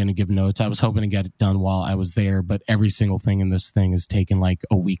mixes, and I'm going to give notes. I was hoping to get it done while I was there, but every single thing in this thing has taken like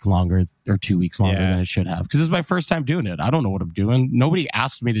a week longer or 2 weeks longer than it should have, because this is my first time doing it. I don't know what I'm doing. Nobody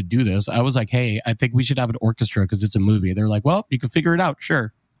asked me to do this. I was like, hey, I think we should have an orchestra because it's a movie. They're like, well, you can figure it out.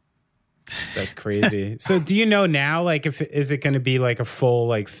 Sure. That's crazy. So do you know now, like, is it going to be like a full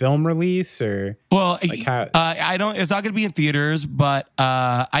like film release, or like how? I don't. It's not going to be in theaters, but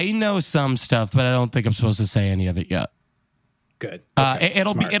I know some stuff, but I don't think I'm supposed to say any of it yet. Good. Okay,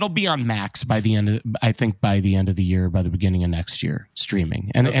 it'll be on Max by the end of, I think by the end of the year, by the beginning of next year,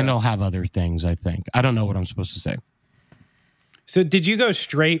 streaming, and it'll have other things. I think. I don't know what I'm supposed to say. So did you go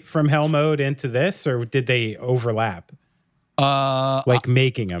straight from Hell Mode into this, or did they overlap? Like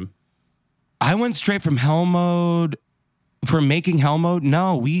making them. I went straight from Hell Mode for making Hell Mode.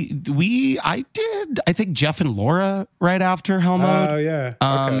 No, I did. I think Jeff and Laura right after Hell Mode. Oh yeah.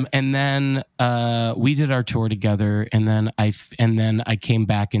 And then we did our tour together, and then I came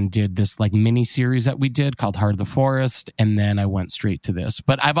back and did this like mini series that we did called Heart of the Forest, and then I went straight to this.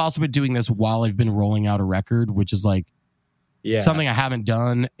 But I've also been doing this while I've been rolling out a record, which is like something I haven't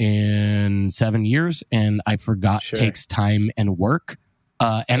done in 7 years, and I forgot takes time and work.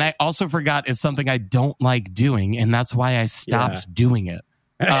 And I also forgot is something I don't like doing, and that's why I stopped doing it.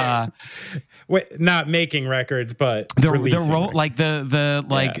 Wait, not making records, but the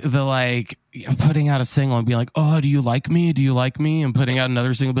putting out a single and being like, oh, do you like me? Do you like me? And putting out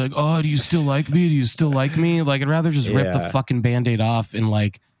another single, and be like, oh, do you still like me? Do you still like me? Like, I'd rather just rip the fucking Band-Aid off and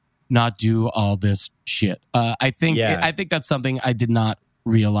like not do all this shit. I think that's something I did not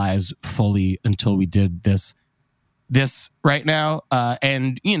realize fully until we did this this right now.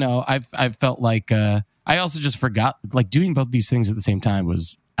 And you know, I've felt like I also just forgot, like, doing both these things at the same time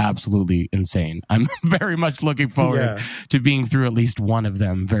was absolutely insane. I'm very much looking forward to being through at least one of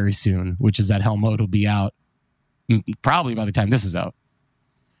them very soon, which is that Hell Mode will be out probably by the time this is out.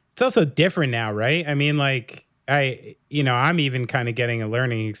 It's also different now, right? I mean, like, I'm even kind of getting a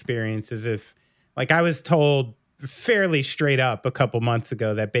learning experience as if, like, I was told fairly straight up a couple months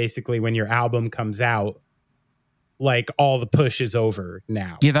ago that basically when your album comes out, like, all the push is over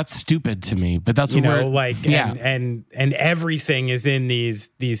now. Yeah, that's stupid to me, but that's what and everything is in these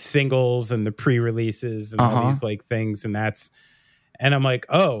singles and the pre-releases and all these like things, and I'm like,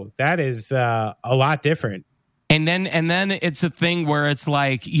 oh, that is a lot different. And then it's a thing where it's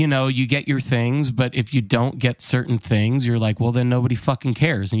like, you know, you get your things, but if you don't get certain things, you're like, well, then nobody fucking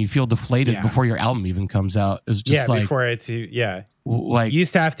cares, and you feel deflated before your album even comes out. It's just like, before it's like, you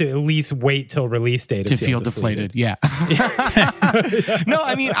used to have to at least wait till release date to feel deflated. Yeah. No,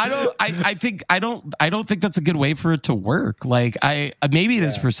 I mean, I don't think that's a good way for it to work. Like, maybe it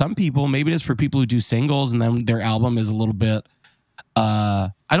is for some people. Maybe it is for people who do singles and then their album is a little bit, I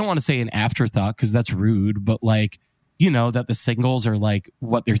don't want to say an afterthought because that's rude, but like, you know, that the singles are like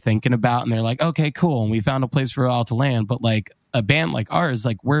what they're thinking about, and they're like, okay, cool, and we found a place for it all to land. But like a band like ours,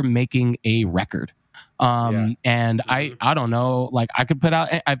 like, we're making a record. And I don't know, like, I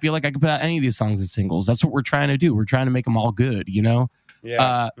feel like I could put out any of these songs as singles. That's what we're trying to do. We're trying to make them all good, you know?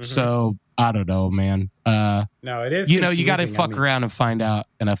 So I don't know, man. No, it is, you know, you got to fuck around and find out.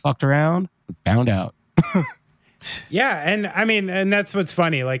 And I fucked around and found out. Yeah. And I mean, and that's what's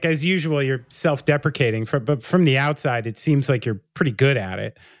funny. Like, as usual, you're self-deprecating but from the outside, it seems like you're pretty good at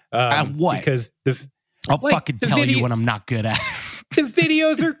it. What? Because I'll fucking tell you when I'm not good at it. The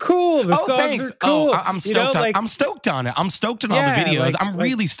videos are cool. The songs are cool. I'm stoked. I'm stoked on it. I'm stoked on all the videos. I'm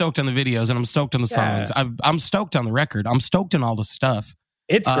really stoked on the videos, and I'm stoked on the songs. I'm stoked on the record. I'm stoked on all the stuff.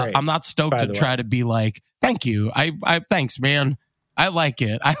 It's great. I'm not stoked to try to be like, thank you. I thanks, man. I like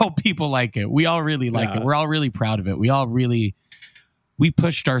it. I hope people like it. We all really like it. We're all really proud of it. We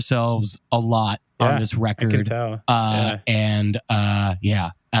pushed ourselves a lot on this record. I can tell. And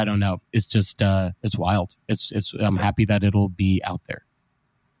I don't know. It's just it's wild. I'm happy that it'll be out there.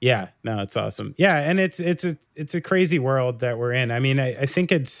 Yeah, no, it's awesome. Yeah, and it's a crazy world that we're in. I mean, I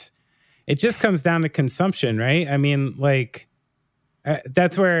think it just comes down to consumption, right? I mean, like,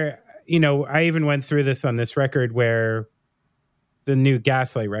 that's where, you know, I even went through this on this record where the new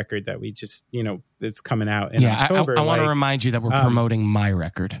Gaslight record that we just, you know, it's coming out in October. I want to remind you that we're promoting my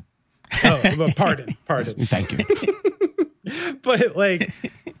record. Oh, well, pardon. Thank you. But like,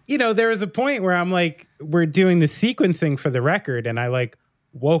 you know, there was a point where I'm like, we're doing the sequencing for the record, and I like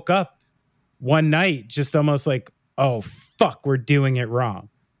woke up one night just almost like, oh fuck, we're doing it wrong.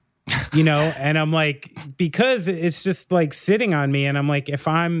 You know, and I'm like, because it's just like sitting on me, and I'm like, if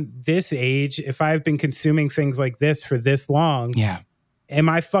I'm this age, if I've been consuming things like this for this long, am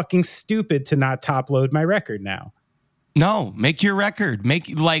I fucking stupid to not top load my record now? No, make your record.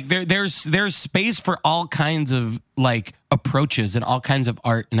 Make, like, there's space for all kinds of like approaches and all kinds of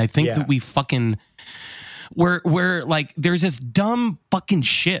art, and I think that we fucking we're like, there's this dumb fucking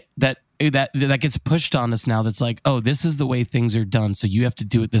shit that gets pushed on us now. That's like, oh, this is the way things are done, so you have to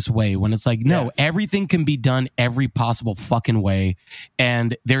do it this way. When it's like, no, everything can be done every possible fucking way,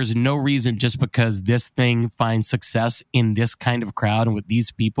 and there's no reason just because this thing finds success in this kind of crowd and with these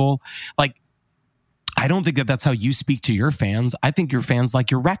people, like. I don't think that that's how you speak to your fans. I think your fans like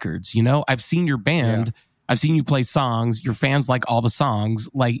your records. You know, I've seen your band. Yeah. I've seen you play songs. Your fans like all the songs.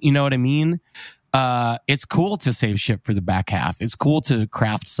 Like, you know what I mean? It's cool to save shit for the back half. It's cool to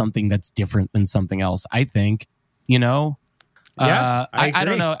craft something that's different than something else, I think, you know? I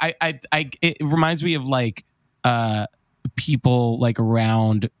don't know. It reminds me of like people like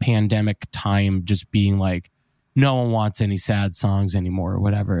around pandemic time just being like, no one wants any sad songs anymore or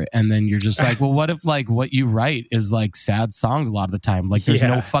whatever. And then you're just like, well, what if like what you write is like sad songs a lot of the time? Like, there's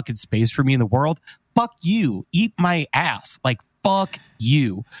no fucking space for me in the world. Fuck you. Eat my ass. Like, fuck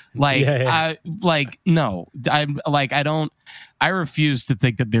you. Like, no, I'm like, I refuse to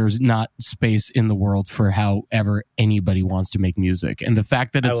think that there's not space in the world for however anybody wants to make music. And the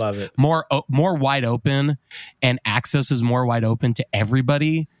fact that it's more wide open and access is more wide open to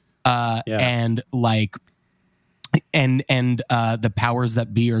everybody. And like, and the powers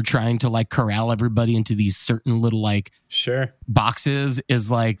that be are trying to like corral everybody into these certain little like boxes is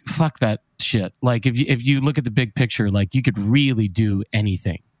like, fuck that shit. Like, if you look at the big picture, like, you could really do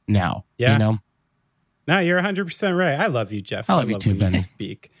anything now. You know? No, you're 100% right. I love you, Jeff. I love you too, Benny.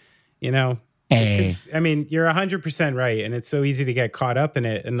 Speak, you know. Hey. I mean, you're 100% right, and it's so easy to get caught up in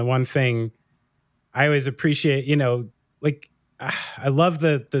it. And the one thing I always appreciate, like, I love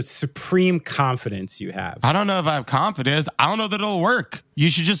the supreme confidence you have. I don't know if I have confidence. I don't know that it'll work. You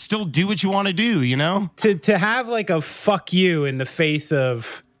should just still do what you want to do, To have like a fuck you in the face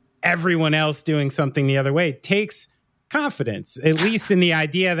of everyone else doing something the other way takes confidence, at least in the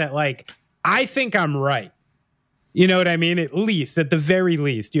idea that, like, I think I'm right. You know what I mean? At the very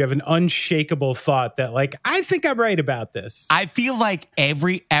least, you have an unshakable thought that, like, I think I'm right about this. I feel like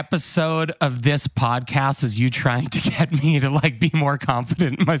every episode of this podcast is you trying to get me to, like, be more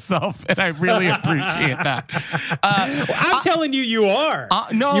confident in myself, and I really appreciate that. I'm telling you, you are.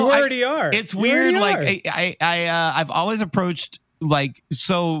 No, you already are. It's weird. Like, I've always approached, like,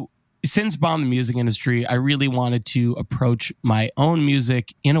 so since Bomb the Music Industry, I really wanted to approach my own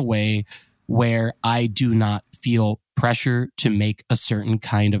music in a way where I do not feel pressure to make a certain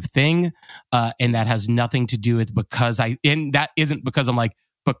kind of thing. And that has nothing to do with and that isn't because I'm like,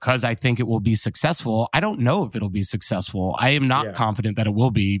 because I think it will be successful. I don't know if it'll be successful. I am not confident that it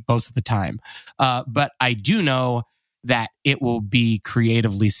will be most of the time. But I do know that it will be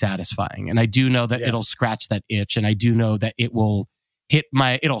creatively satisfying. And I do know that it'll scratch that itch. And I do know that it will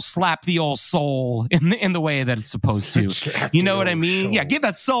it'll slap the old soul in the way that it's supposed to. You know what I mean? Soul. Yeah, give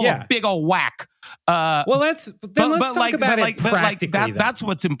that soul a big old whack. Let's talk about it practically. That's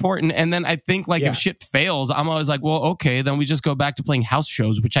what's important. And then I think, like, if shit fails, I'm always like, well, okay, then we just go back to playing house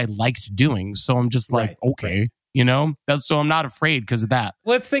shows, which I liked doing. So I'm just like, okay. So I'm not afraid because of that.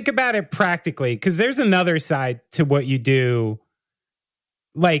 Let's think about it practically, because there's another side to what you do.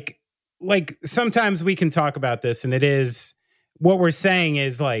 Like sometimes we can talk about this, and it is, what we're saying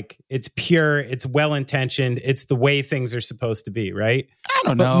is, like, it's pure, it's well-intentioned, it's the way things are supposed to be, right? I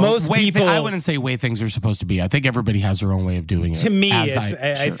don't know. Most people, I wouldn't say way things are supposed to be. I think everybody has their own way of doing it. To me,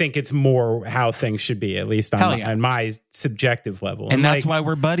 I think it's more how things should be, at least on my subjective level. And that's why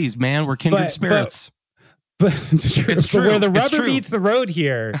we're buddies, man. We're kindred spirits. But it's true. It's true. But where the rubber meets the road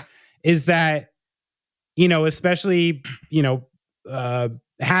here is that, especially,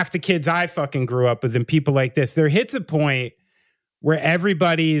 half the kids I fucking grew up with and people like this, there hits a point where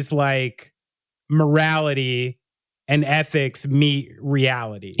everybody's, like, morality and ethics meet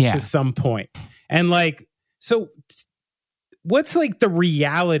reality to some point. And, like, so what's, like, the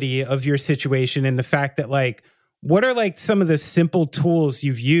reality of your situation, and the fact that, like, what are, like, some of the simple tools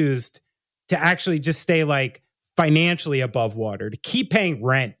you've used to actually just stay, like, financially above water, to keep paying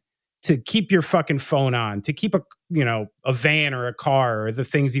rent, to keep your fucking phone on, to keep a van or a car, or the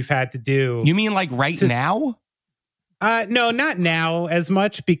things you've had to do? You mean, like, now? No, not now as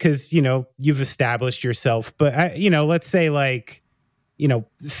much, because, you've established yourself. But, let's say, like,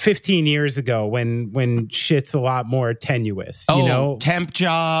 15 years ago when shit's a lot more tenuous, temp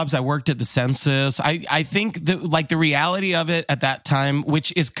jobs. I worked at the census. I think that, like, the reality of it at that time,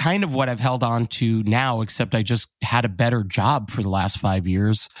 which is kind of what I've held on to now, except I just had a better job for the last 5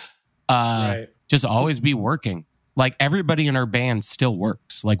 years. Just always be working. Like, everybody in our band still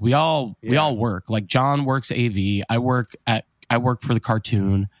works. Like, we all work. Like, John works AV. I work for the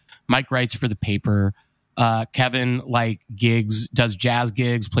cartoon. Mike writes for the paper. Kevin, like, does jazz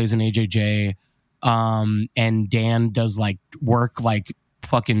gigs, plays in AJJ. And Dan does, like, work, like,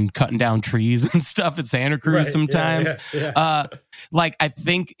 fucking cutting down trees and stuff at Santa Cruz sometimes. Like, I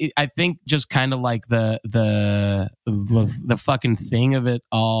think just kind of like the fucking thing of it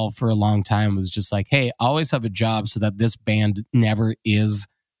all for a long time was just like, hey, always have a job so that this band never is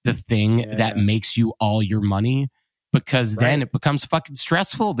the thing that makes you all your money, because then it becomes fucking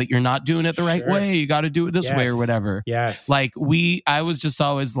stressful that you're not doing it the right way. You got to do it this way or whatever. Yes. Like, I was just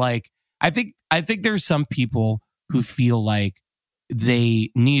always like, I think there's some people who feel like they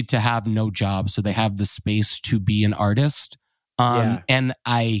need to have no job so they have the space to be an artist. And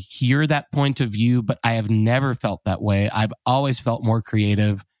I hear that point of view, but I have never felt that way. I've always felt more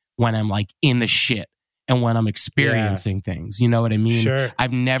creative when I'm, like, in the shit and when I'm experiencing things. You know what I mean?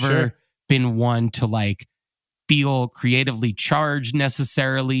 I've never been one to, like, feel creatively charged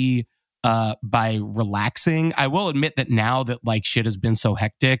necessarily by relaxing. I will admit that now that, like, shit has been so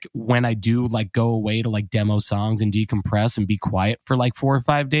hectic, when I do, like, go away to, like, demo songs and decompress and be quiet for, like, 4 or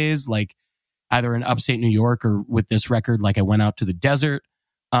 5 days, like, either in upstate New York or with this record, like, I went out to the desert.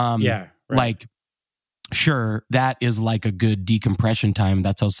 Like, sure, that is, like, a good decompression time.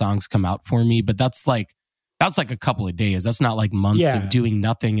 That's how songs come out for me. But that's like a couple of days. That's not, like, months of doing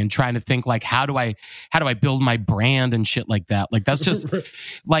nothing and trying to think, like, how do I build my brand and shit like that. Like, that's just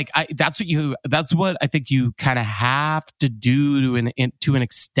like, that's what I think you kind of have to do to an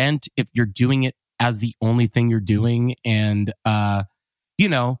extent if you're doing it as the only thing you're doing. And,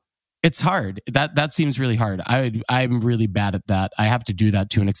 It's hard. That seems really hard. I'm really bad at that. I have to do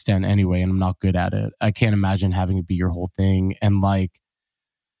that to an extent anyway, and I'm not good at it. I can't imagine having it be your whole thing. And like,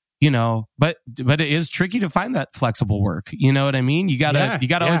 you know, but it is tricky to find that flexible work. You know what I mean? You gotta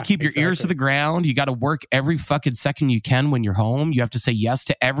always keep your ears to the ground. You gotta work every fucking second you can when you're home. You have to say yes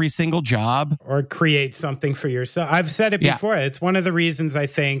to every single job. Or create something for yourself. I've said it before. It's one of the reasons I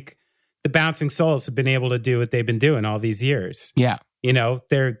think the Bouncing Souls have been able to do what they've been doing all these years. Yeah. You know,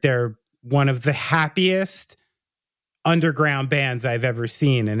 they're one of the happiest underground bands I've ever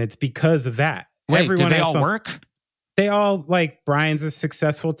seen, and it's because of that. Wait, do they all work? They all, like, Brian's a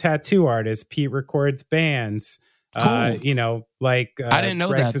successful tattoo artist. Pete records bands. Cool. You know, like I didn't know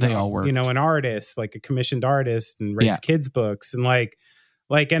Greg's that they all work. You know, an artist, like a commissioned artist, and writes kids books, and like,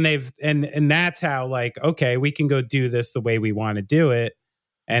 and they've and that's how, like, okay, we can go do this the way we want to do it,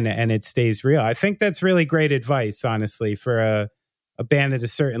 and it stays real. I think that's really great advice, honestly, for a band at a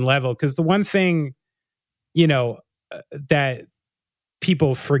certain level. Because the one thing, you know, that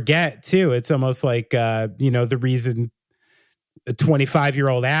people forget too, it's almost like, you know, the reason a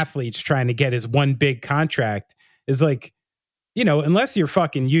 25-year-old athlete's trying to get his one big contract is like, you know, unless you're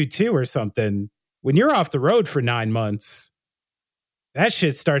fucking U2 or something, when you're off the road for 9 months, that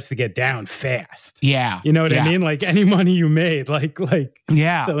shit starts to get down fast. Yeah. You know what I mean? Like any money you made, like,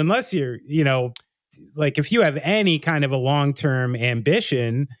 yeah. So unless you're, you know, like if you have any kind of a long-term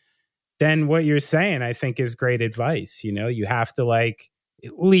ambition, then what you're saying, I think, is great advice. You know, you have to, like,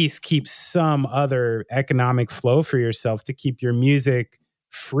 at least keep some other economic flow for yourself to keep your music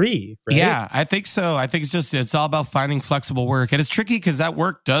free, right? Yeah, I think so. I think it's all about finding flexible work. And it's tricky because that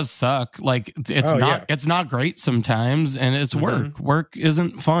work does suck. Like, it's not great sometimes, and it's work. Work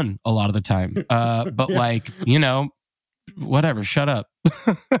isn't fun a lot of the time. But like, you know, whatever, shut up.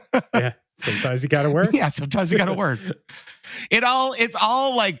 Yeah. Sometimes you got to work. Yeah, sometimes you got to work. It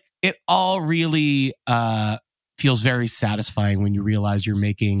all really feels very satisfying when you realize you're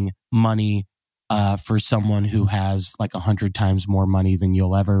making money for someone who has like 100 times more money than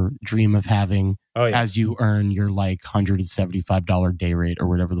you'll ever dream of having as you earn your like $175 day rate or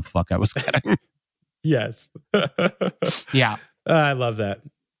whatever the fuck I was getting. Yes. Yeah. I love that.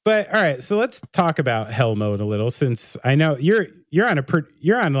 But all right, so let's talk about Hell Mode a little, since I know you're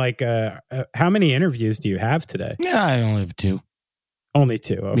on like how many interviews do you have today? Yeah, I only have 2. Only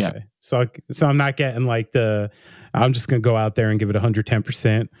 2. Okay. Yeah. So I'm not getting like I'm just going to go out there and give it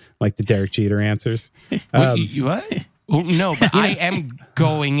 110% like the Derek Jeter answers. What? Well, no, but I am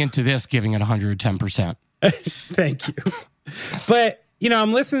going into this giving it 110%. Thank you. But, you know,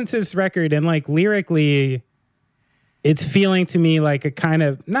 I'm listening to this record and like lyrically, it's feeling to me like a kind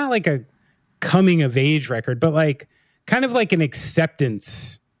of, not like a coming of age record, but like kind of like an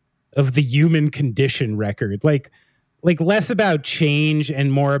acceptance of the human condition record. Like less about change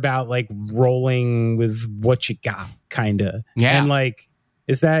and more about like rolling with what you got, kind of. Yeah. And like,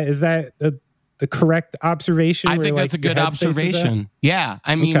 is that the correct observation? I think that's a good observation. Yeah.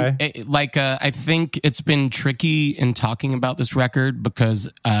 I mean, I think it's been tricky in talking about this record because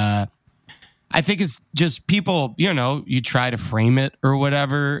I think it's just people, you know, you try to frame it or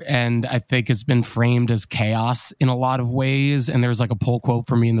whatever. And I think it's been framed as chaos in a lot of ways. And there's like a pull quote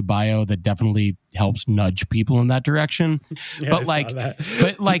for me in the bio that definitely helps nudge people in that direction. Yeah, but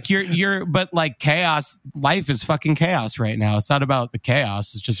like chaos, life is fucking chaos right now. It's not about the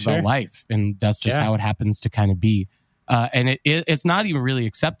chaos. It's just about life. And that's just how it happens to kind of be. And it's not even really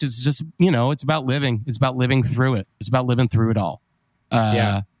accepted. It's just, you know, it's about living. It's about living through it. It's about living through it all.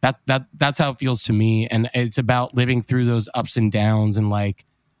 That's how it feels to me, and it's about living through those ups and downs and like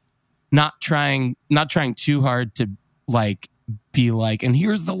not trying too hard to like be like, and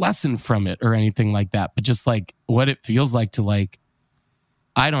here's the lesson from it or anything like that, but just like what it feels like to like,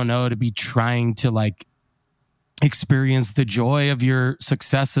 I don't know, to be trying to like experience the joy of your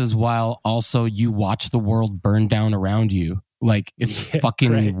successes while also you watch the world burn down around you. Like it's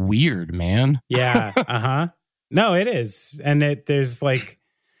fucking weird, man. Yeah. No, it is. And there's like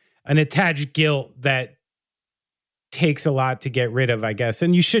an attached guilt that takes a lot to get rid of, I guess.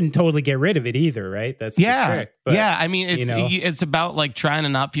 And you shouldn't totally get rid of it either, right? That's the trick. But, I mean, it's about like trying to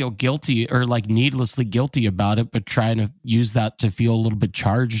not feel guilty or like needlessly guilty about it, but trying to use that to feel a little bit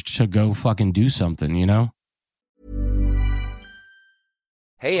charged to go fucking do something, you know?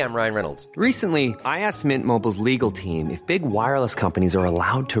 Hey, I'm Ryan Reynolds. Recently, I asked Mint Mobile's legal team if big wireless companies are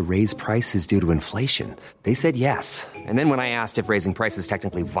allowed to raise prices due to inflation. They said yes. And then when I asked if raising prices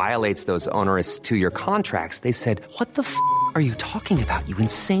technically violates those onerous 2-year contracts, they said, "What the f*** are you talking about, you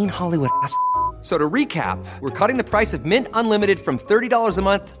insane Hollywood ass f- So to recap, we're cutting the price of Mint Unlimited from $30 a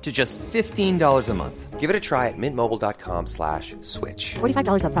month to just $15 a month. Give it a try at mintmobile.com/switch.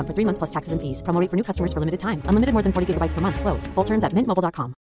 $45 up front for 3 months plus taxes and fees. Promo rate for new customers for limited time. Unlimited more than 40 gigabytes per month. Slows full terms at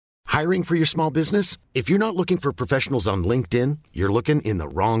mintmobile.com. Hiring for your small business? If you're not looking for professionals on LinkedIn, you're looking in the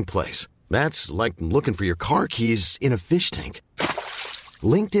wrong place. That's like looking for your car keys in a fish tank.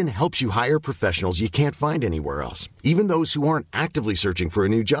 LinkedIn helps you hire professionals you can't find anywhere else, even those who aren't actively searching for a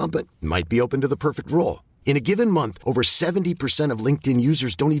new job but might be open to the perfect role. In a given month, over 70% of LinkedIn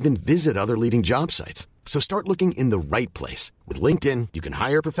users don't even visit other leading job sites. So start looking in the right place. With LinkedIn, you can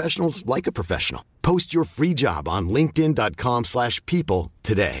hire professionals like a professional. Post your free job on linkedin.com/people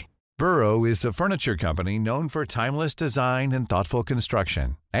today. Burrow is a furniture company known for timeless design and thoughtful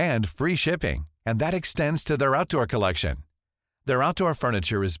construction and free shipping, and that extends to their outdoor collection. Their outdoor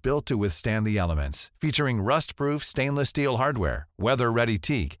furniture is built to withstand the elements, featuring rust-proof stainless steel hardware, weather-ready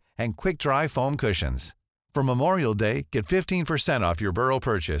teak, and quick-dry foam cushions. For Memorial Day, get 15% off your Burrow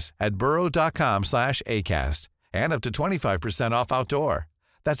purchase at burrow.com/acast and up to 25% off outdoor.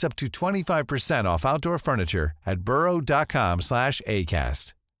 That's up to 25% off outdoor furniture at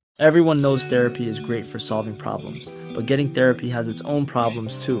burrow.com/acast. Everyone knows therapy is great for solving problems, but getting therapy has its own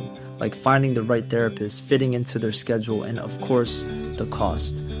problems too, like finding the right therapist, fitting into their schedule, and of course, the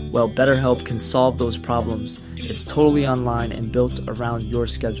cost. Well, BetterHelp can solve those problems. It's totally online and built around your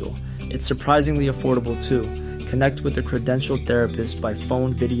schedule. It's surprisingly affordable too. Connect with a credentialed therapist by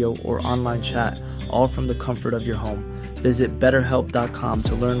phone, video, or online chat, all from the comfort of your home. Visit BetterHelp.com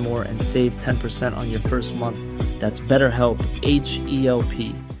to learn more and save 10% on your first month. That's BetterHelp,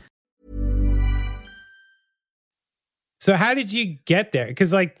 H-E-L-P. So how did you get there?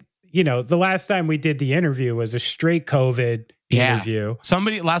 Because the last time we did the interview was a straight COVID interview.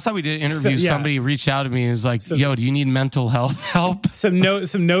 Last time we did an interview, somebody reached out to me and was like, yo, do you need mental health help? Some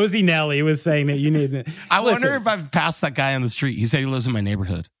nosy Nelly was saying that you need... I wonder if I've passed that guy on the street. He said he lives in my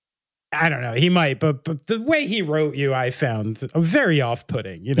neighborhood. I don't know. He might, but the way he wrote you, I found very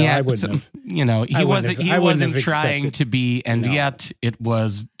off-putting. I wouldn't have. He wasn't trying to be, and yet it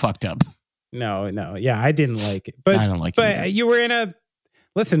was fucked up. No. Yeah, I didn't like it. But I don't like it. But you were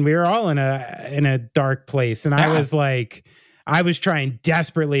we were all in a dark place. And I was like, I was trying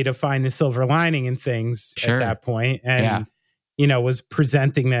desperately to find the silver lining in things at that point. And, was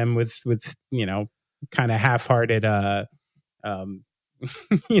presenting them with kind of half-hearted,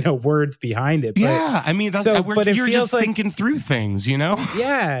 words behind it. But, you're just thinking through things,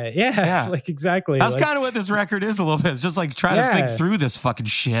 Yeah. Like exactly. That's kind of what this record is a little bit. It's just like trying to think through this fucking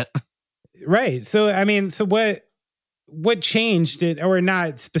shit. Right. So, what changed it, or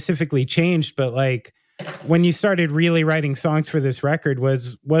not specifically changed, but like when you started really writing songs for this record,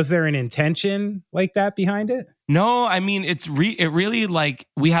 was there an intention like that behind it? No, it really like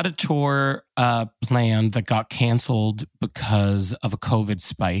we had a tour planned that got canceled because of a COVID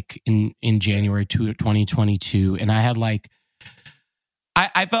spike in January 2022. And I had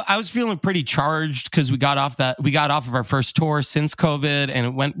I felt I was feeling pretty charged because we got off of our first tour since COVID, and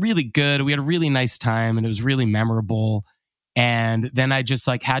it went really good. We had a really nice time and it was really memorable. And then I just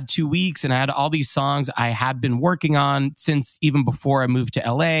had 2 weeks and I had all these songs I had been working on since even before I moved to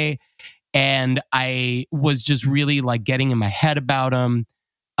LA. And I was just really getting in my head about them.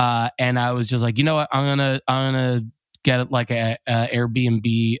 And I was just like, you know what? I'm gonna get a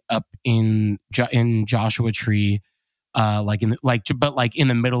Airbnb up in Joshua Tree. In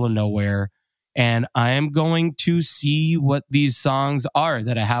the middle of nowhere, and I am going to see what these songs are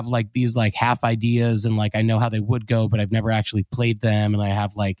that I have these half ideas, and I know how they would go, but I've never actually played them, and I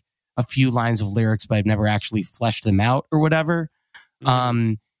have a few lines of lyrics, but I've never actually fleshed them out or whatever.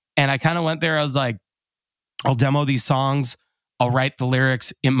 Mm-hmm. And I kind of went there. I was like, I'll demo these songs. I'll write the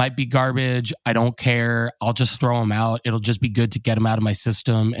lyrics. It might be garbage. I don't care. I'll just throw them out. It'll just be good to get them out of my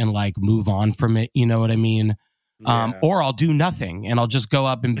system and move on from it. You know what I mean? Or I'll do nothing and I'll just go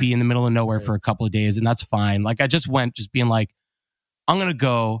up and be in the middle of nowhere for a couple of days, and that's fine. I just went just being I'm going to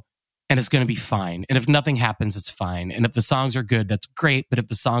go and it's going to be fine. And if nothing happens, it's fine. And if the songs are good, that's great. But if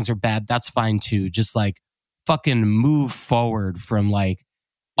the songs are bad, that's fine too. Just fucking move forward from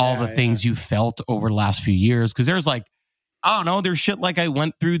all the things you felt over the last few years. Cause there's I don't know, there's shit I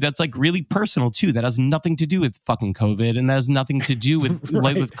went through that's really personal too. That has nothing to do with fucking COVID, and that has nothing to do with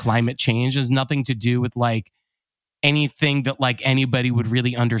with climate change. It has nothing to do with anything that anybody would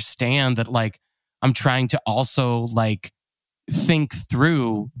really understand, that I'm trying to also think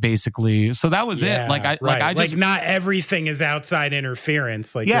through, basically. So that was it. I just not everything is outside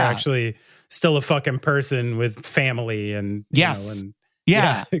interference. You're actually still a fucking person with family and exactly.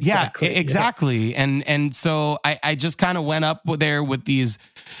 And so I just kind of went up there with these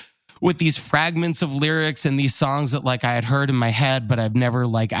with these fragments of lyrics and these songs that like I had heard in my head, but I've never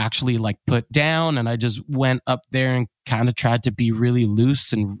like actually like put down. And I just went up there and kind of tried to be really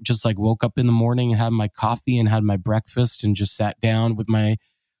loose and just like woke up in the morning and had my coffee and had my breakfast and just sat down with my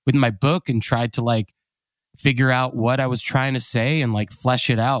book and tried to like figure out what I was trying to say and like flesh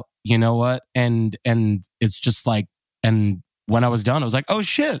it out, you know what? And it's just like, and when I was done, I was like, oh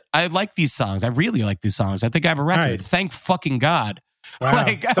shit, I like these songs. I really like these songs. I think I have a record. Nice. Thank fucking God. Wow.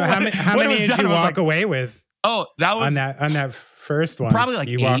 Like, so how many did you walk away with? Oh, that was on that first one. Probably like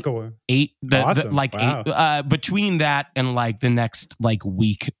walk away. eight. Awesome. Wow. 8. Between that and like the next like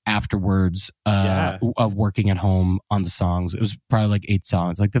week afterwards of working at home on the songs, it was probably like 8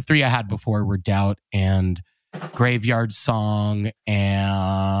 songs. Like the 3 I had before were Doubt and Graveyard Song,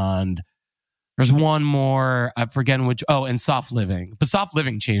 and there's one more. I'm forgetting which. Oh, and Soft Living. But Soft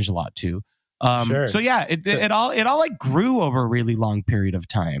Living changed a lot too. Sure. So yeah, it all like grew over a really long period of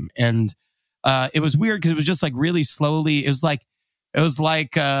time, and it was weird because it was just like really slowly. It was like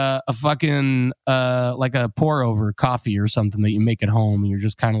a fucking like a pour over coffee or something that you make at home, and you're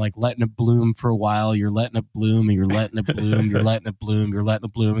just kind of like letting it bloom for a while. You're letting it bloom, and you're letting it bloom. You're letting it bloom. You're letting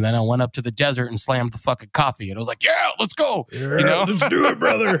it bloom. And then I went up to the desert and slammed the fucking coffee, and I was like, "Yeah, let's go." Yeah, you know, let's do it,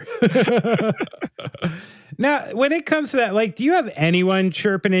 brother. Now, when it comes to that, like, do you have anyone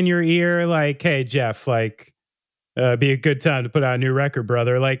chirping in your ear, like, "Hey, Jeff, like, be a good time to put out a new record,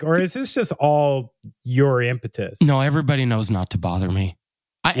 brother"? Like, or is this just all your impetus? No, everybody knows not to bother me.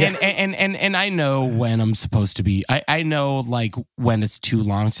 And I know when I'm supposed to be. I know like when it's too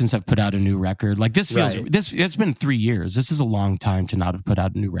long since I've put out a new record. Like this feels it's been 3 years. This is a long time to not have put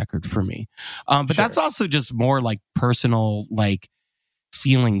out a new record for me. But that's also just more like personal, like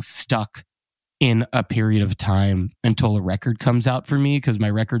feeling stuck in a period of time until a record comes out for me, because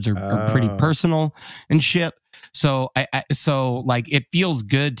my records are pretty personal and shit. So so like it feels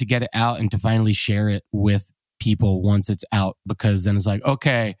good to get it out and to finally share it with people once it's out, because then it's like,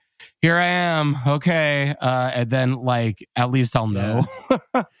 okay, here I am. Okay. And then like, at least I'll know.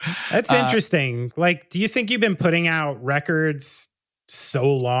 That's interesting. Like, do you think you've been putting out records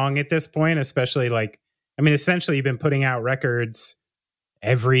so long at this point? Especially like, I mean, essentially you've been putting out records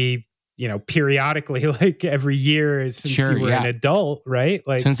every, periodically, like every year since you were an adult, right?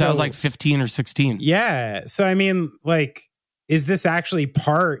 Like since I was like 15 or 16. Yeah. So, I mean, like, is this actually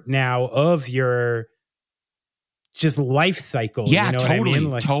part now of your just life cycle? Yeah, you know totally, what I mean?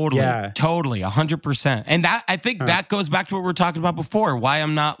 Like, totally, 100%. And that, I think that goes back to what we were talking about before, why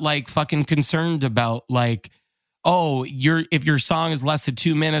I'm not like fucking concerned about like, oh, if your song is less than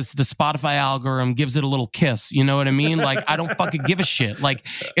 2 minutes, the Spotify algorithm gives it a little kiss. You know what I mean? Like, I don't fucking give a shit. Like,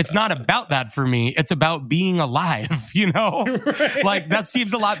 it's not about that for me. It's about being alive, Right. Like, that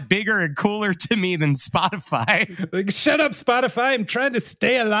seems a lot bigger and cooler to me than Spotify. Like, shut up, Spotify. I'm trying to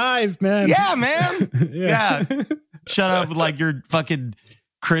stay alive, man. Yeah, man. Yeah. Shut up with like your fucking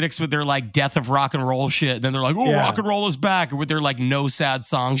critics with their like death of rock and roll shit. And then they're like, oh, rock and roll is back. Or with their like no sad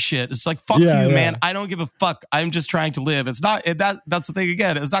song shit. It's like, fuck you, man. I don't give a fuck. I'm just trying to live. It's not that's the thing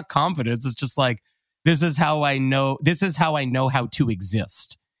again. It's not confidence. It's just like, this is how I know how to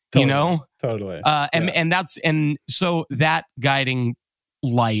exist. Totally. And so that guiding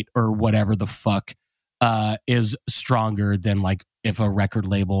light or whatever the fuck is stronger than like if a record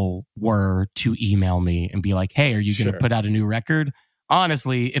label were to email me and be like, hey, are you going to put out a new record?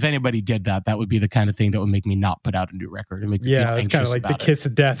 Honestly, if anybody did that, that would be the kind of thing that would make me not put out a new record and make me feel anxious. It's kind of like the kiss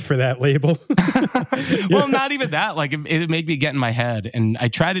of death for that label. Well, not even that. Like it would make me get in my head, and I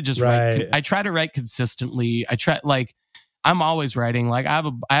try to just write. I try to write consistently. I'm always writing. Like I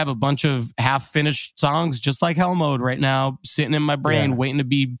have a bunch of half finished songs, just like Hell Mode right now, sitting in my brain, waiting to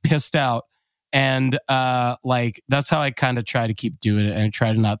be pissed out. And like that's how I kind of try to keep doing it, and I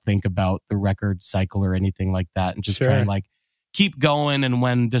try to not think about the record cycle or anything like that, and just try and like keep going. And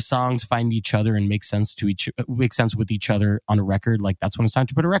when the songs find each other and make sense with each other on a record, like that's when it's time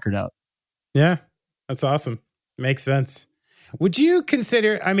to put a record out. Yeah, that's awesome. Makes sense. Would you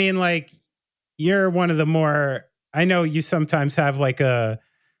consider? I mean, like you're one of the more. I know you sometimes have like a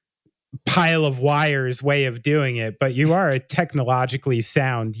pile of wires way of doing it, but you are a technologically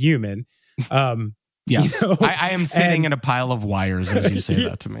sound human. Yes, I am sitting in a pile of wires as you say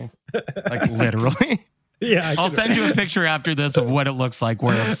that to me, like literally. Yeah, I'll send you a picture after this of what it looks like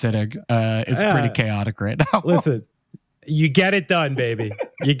where I'm sitting. It's pretty chaotic right now. Listen, you get it done, baby.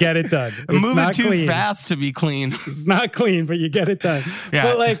 You get it done. I'm moving too fast to be clean. It's not clean, but you get it done. Yeah.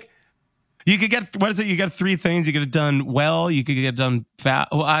 But like, you could get, what is it? You get 3 things. You get it done well. You could get it done fast.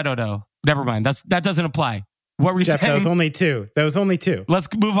 Well, I don't know. Never mind. That doesn't apply. What were you saying? That was only 2. Let's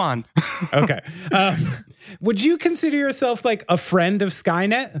move on. Okay. Would you consider yourself like a friend of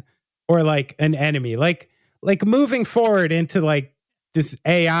Skynet? or like an enemy. Like moving forward into like this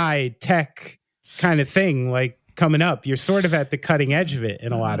AI tech kind of thing, like coming up, you're sort of at the cutting edge of it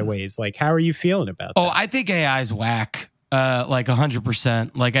in a lot of ways. Like, how are you feeling about that? I think AI is whack. Like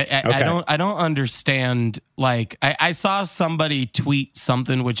 100%. Like I don't understand. Like I saw somebody tweet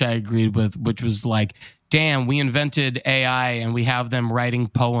something which I agreed with, which was like, damn, we invented AI and we have them writing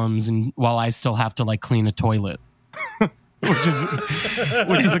poems, and while I still have to like clean a toilet. which is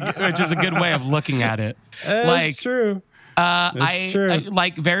a good way of looking at it. That's true. That's true. I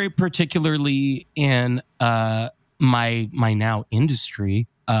like very particularly in my now industry,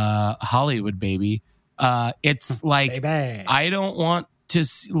 Hollywood, baby. It's like, baby. I don't want to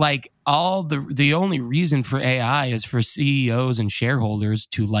see, like, all the only reason for AI is for CEOs and shareholders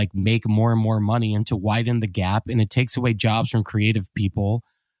to like make more and more money and to widen the gap, and it takes away jobs from creative people.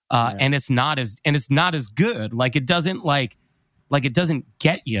 And it's not as good. Like it doesn't it doesn't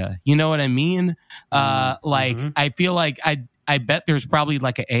get you. You know what I mean? I feel like I bet there's probably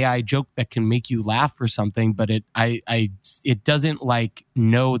like an AI joke that can make you laugh or something, but it doesn't like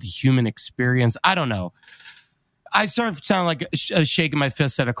know the human experience. I don't know. I sort of sound like shaking my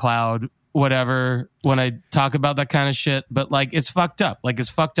fist at a cloud, whatever, when I talk about that kind of shit. But like, it's fucked up. Like, it's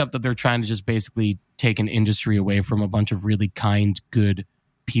fucked up that they're trying to just basically take an industry away from a bunch of really kind, good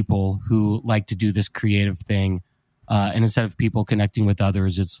people who like to do this creative thing. And instead of people connecting with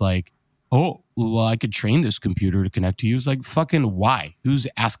others, it's like, oh, well, I could train this computer to connect to you. It's like, fucking why? Who's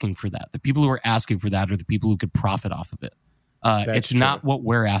asking for that? The people who are asking for that are the people who could profit off of it. It's true. Not what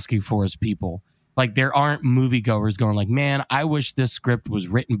we're asking for as people. Like, there aren't moviegoers going like, man, I wish this script was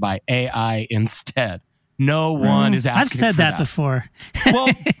written by AI instead. No one is asking for that. I've said that before. Well,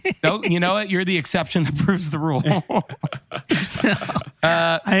 no, you know what? You're the exception that proves the rule.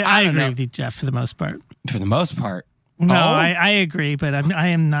 I agree with you, Jeff, for the most part. For the most part. No, I agree, but I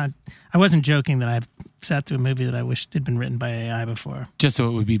am not. I wasn't joking that I've sat through a movie that I wish had been written by AI before. Just so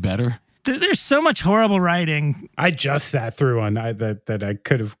it would be better. There's so much horrible writing. I just sat through one that I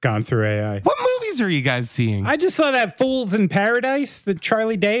could have gone through AI. What movies are you guys seeing? I just saw that Fools in Paradise, the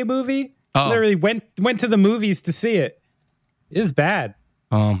Charlie Day movie. Literally went to the movies to see it. It was bad.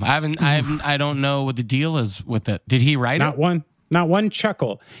 I don't know what the deal is with it. Did he write it? Not one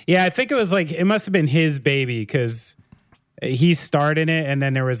chuckle. Yeah, I think it was like, it must have been his baby because he starred in it, and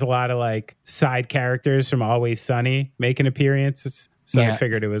then there was a lot of like side characters from Always Sunny making appearances. So I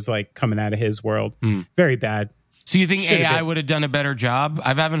figured it was like coming out of his world. Very bad. So you think AI would have done a better job?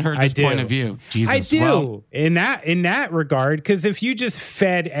 I haven't heard this point of view. Jesus, I do in that regard, because if you just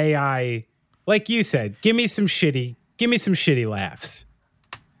fed AI, like you said, give me some shitty laughs.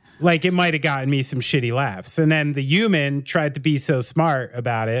 Like, it might have gotten me some shitty laughs, and then the human tried to be so smart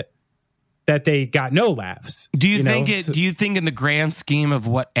about it that they got no laughs. Do you think in the grand scheme of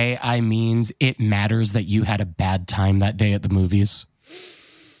what AI means, it matters that you had a bad time that day at the movies?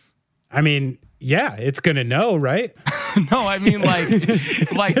 I mean, yeah, it's gonna know, right? No, I mean, like,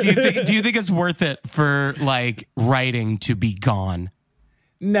 do you think it's worth it for like writing to be gone?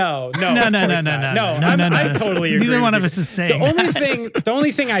 No. I totally agree. Neither one of us is saying the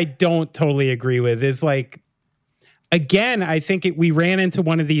only thing I don't totally agree with is like, again, I think we ran into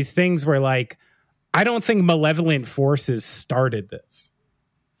one of these things where like, I don't think malevolent forces started this.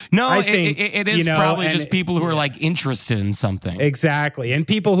 No, I think, it is probably just people who are like interested in something. Exactly. And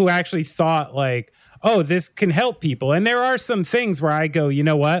people who actually thought like, oh, this can help people. And there are some things where I go, you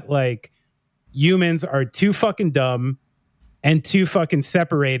know what? Like, humans are too fucking dumb and too fucking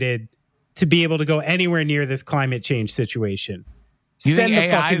separated to be able to go anywhere near this climate change situation. You think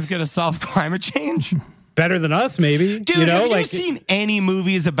AI is going to solve climate change? Better than us, maybe. Dude, have you seen any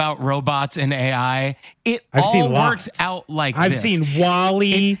movies about robots and AI? I've seen works out like this. I've seen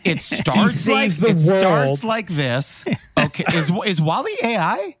WALL-E. It starts like this. Okay, is WALL-E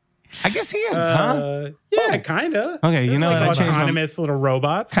AI? I guess he is, huh? Yeah, kind of. Okay, you know, like autonomous little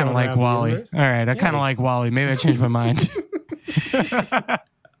robots. Kind of like WALL-E. All right, I kind of like WALL-E. Maybe I changed my mind.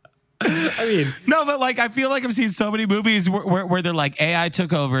 I mean, no, but like, I feel like I've seen so many movies where they're like, AI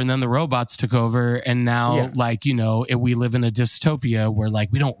took over and then the robots took over. And now like, you know, we live in a dystopia where like,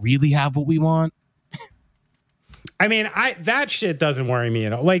 we don't really have what we want. I mean, that shit doesn't worry me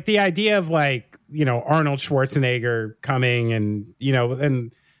at all. Like the idea of like, you know, Arnold Schwarzenegger coming and, you know,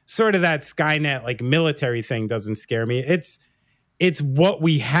 and sort of that Skynet, like military thing doesn't scare me. It's what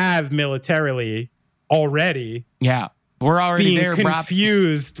we have militarily already. Yeah. We're already being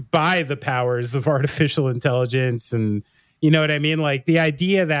confused by the powers of artificial intelligence. And you know what I mean? Like the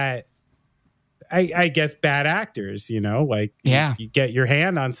idea that I guess bad actors, you know, like you get your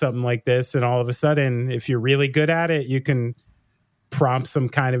hand on something like this and all of a sudden, if you're really good at it, you can prompt some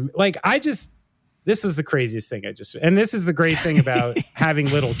kind of like, this was the craziest thing and this is the great thing about having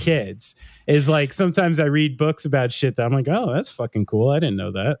little kids is like, sometimes I read books about shit that I'm like, oh, that's fucking cool. I didn't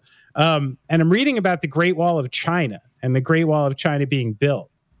know that. And I'm reading about the Great Wall of China and the Great Wall of China being built.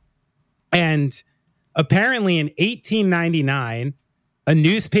 And apparently in 1899, a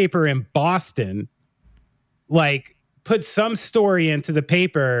newspaper in Boston, like, put some story into the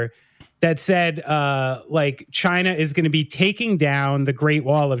paper that said, like, China is going to be taking down the Great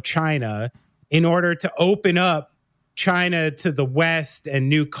Wall of China in order to open up China to the West and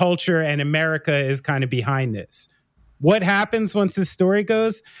new culture, and America is kind of behind this. What happens once this story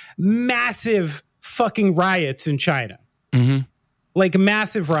goes? Massive fucking riots in China. Mm-hmm. Like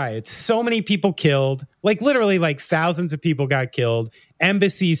massive riots. So many people killed. Like literally like thousands of people got killed.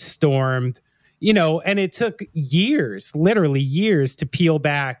 Embassies stormed, you know, and it took years, literally years to peel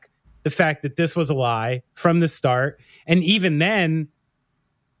back the fact that this was a lie from the start. And even then,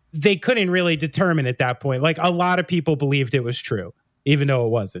 they couldn't really determine at that point. Like a lot of people believed it was true, even though it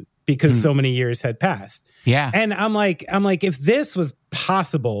wasn't, because so many years had passed. Yeah. And I'm like, if this was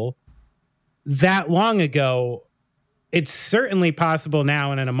possible that long ago, it's certainly possible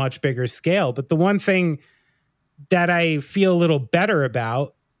now and on a much bigger scale. But the one thing that I feel a little better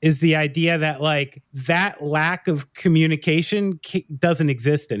about is the idea that like that lack of communication doesn't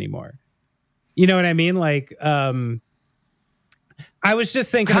exist anymore. You know what I mean? Like, I was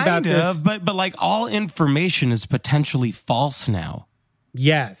just thinking about this. But like all information is potentially false now.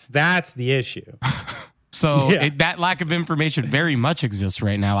 Yes, that's the issue. So that lack of information very much exists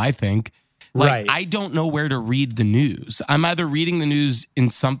right now, I think. Like, right. I don't know where to read the news. I'm either reading the news in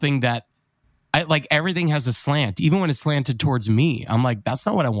something that like everything has a slant, even when it's slanted towards me. I'm like, that's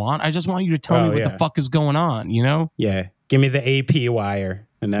not what I want. I just want you to tell me what the fuck is going on, you know? Yeah. Give me the AP wire.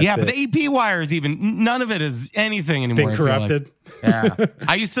 And that's but the AP wire is none of it is anything anymore. Been corrupted.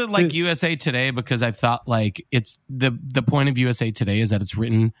 I used to like USA Today because I thought like it's the point of USA Today is that it's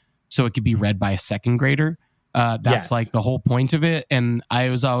written so it could be read by a second grader. That's like the whole point of it. And I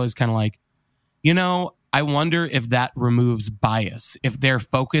was always kind of like, you know, I wonder if that removes bias. If their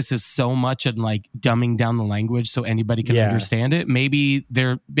focus is so much on like dumbing down the language so anybody can understand it, maybe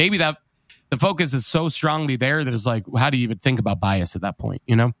that the focus is so strongly there that it's like, how do you even think about bias at that point,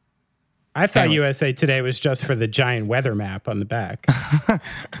 you know? I thought USA Today was just for the giant weather map on the back.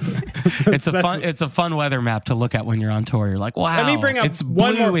 It's a fun weather map to look at when you're on tour. You're like, wow, let me bring up it's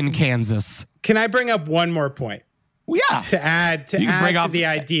blue in Kansas. Can I bring up one more point? Yeah. To add to the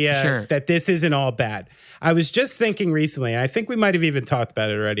idea that this isn't all bad. I was just thinking recently, and I think we might have even talked about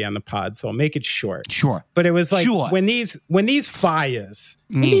it already on the pod, so I'll make it short. Sure. But it was like when these fires,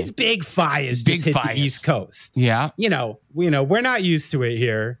 these big fires just hit the East Coast. Yeah. You know, we're not used to it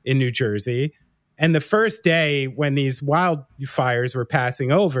here in New Jersey. And the first day when these wildfires were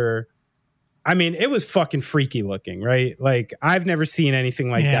passing over, I mean, it was fucking freaky looking, right? Like I've never seen anything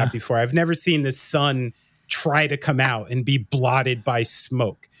like that before. I've never seen the sun try to come out and be blotted by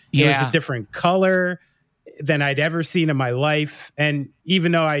smoke. It was a different color than I'd ever seen in my life. And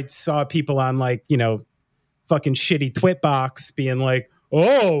even though I saw people on like, you know, fucking shitty Twitbox being like,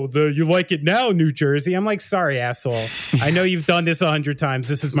 oh, you like it now, New Jersey. I'm like, sorry, asshole. I know you've done this 100 times.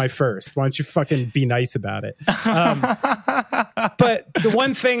 This is my first. Why don't you fucking be nice about it? But the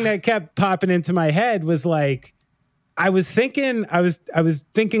one thing that kept popping into my head was like, I was thinking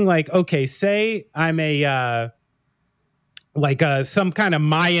like, okay, say I'm some kind of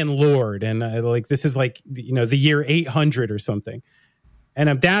Mayan lord, and like this is like, you know, the year 800 or something, and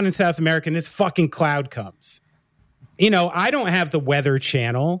I'm down in South America, and this fucking cloud comes. You know, I don't have the Weather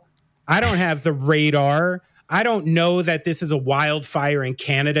Channel, I don't have the radar, I don't know that this is a wildfire in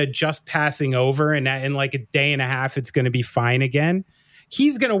Canada just passing over, and that in like a day and a half it's going to be fine again.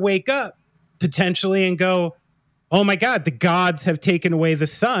 He's going to wake up potentially and go, oh my God, the gods have taken away the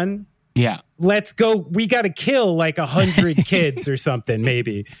sun. Yeah. Let's go. We got to kill like 100 kids or something,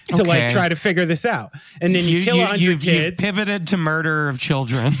 maybe, to like try to figure this out. And then you kill 100 kids. You've pivoted to murder of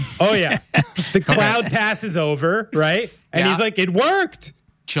children. Oh, yeah. The cloud passes over, right? And he's like, it worked.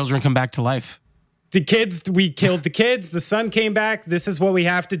 Children come back to life. We killed the kids. The sun came back. This is what we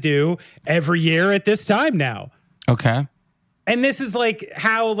have to do every year at this time now. Okay. And this is like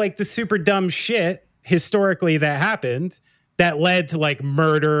how like the super dumb shit historically that happened that led to like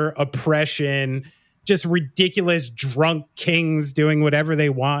murder, oppression, just ridiculous drunk kings doing whatever they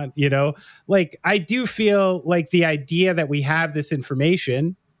want, you know? Like, I do feel like the idea that we have this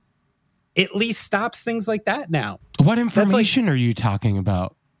information at least stops things like that now. What information are you talking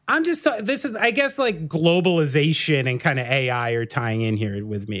about? I'm just, this is, I guess, like globalization and kind of AI are tying in here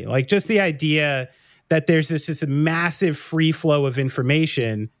with me. Like, just the idea that there's this massive free flow of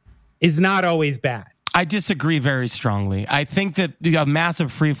information is not always bad. I disagree very strongly. I think that a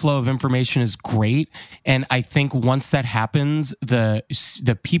massive free flow of information is great. And I think once that happens,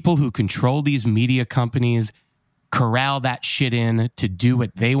 the people who control these media companies corral that shit in to do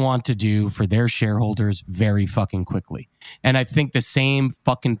what they want to do for their shareholders very fucking quickly. And I think the same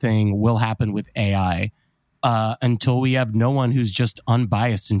fucking thing will happen with AI until we have no one who's just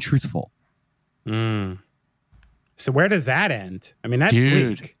unbiased and truthful. So where does that end? I mean, that's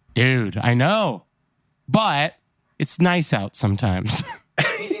bleak. Dude, I know. But it's nice out sometimes.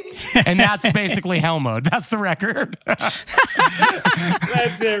 And that's basically hell mode. That's the record.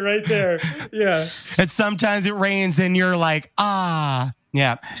 That's it right there. Yeah. And sometimes it rains and you're like,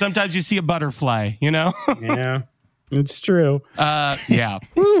 yeah. Sometimes you see a butterfly, you know? Yeah, it's true. Yeah.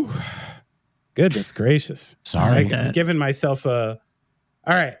 Whew. Goodness gracious. Sorry. I'm giving myself a...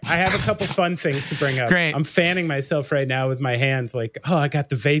 All right, I have a couple fun things to bring up. Great. I'm fanning myself right now with my hands like, oh, I got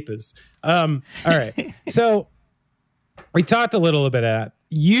the vapors. All right. So we talked a little bit about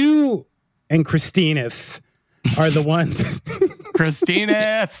you and Christina are the ones.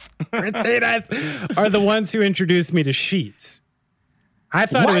 Christina are the ones who introduced me to Sheetz. I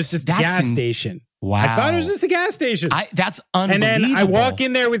thought it was just a gas station. Wow. I thought it was just a gas station. That's unbelievable. And then I walk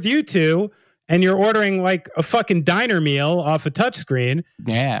in there with you two, and you're ordering like a fucking diner meal off a touchscreen.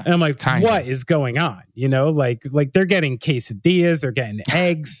 Yeah. And I'm like, what is going on? You know, like they're getting quesadillas, they're getting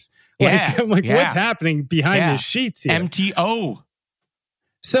eggs. Yeah. I'm like, what's happening behind the sheets here? MTO.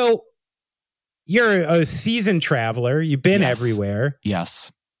 So you're a seasoned traveler. You've been everywhere.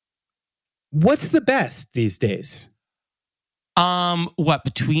 Yes. What's the best these days? What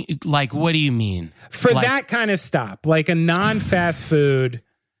do you mean? For that kind of stop, like a non-fast food,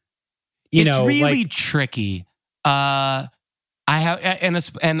 it's really tricky. I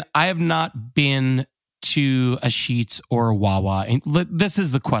have not been to a Sheetz or a Wawa. And this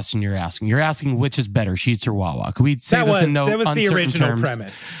is the question you're asking. You're asking which is better, Sheetz or Wawa. Could we say this in no uncertain terms? That was the original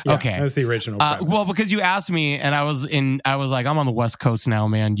premise. Yeah, okay. That was the original premise. Well, because you asked me and I was like, I'm on the West Coast now,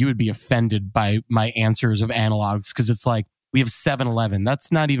 man. You would be offended by my answers of analogs because it's like, we have 7-Eleven.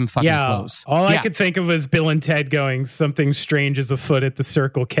 That's not even fucking close. All I could think of was Bill and Ted going, something strange is afoot at the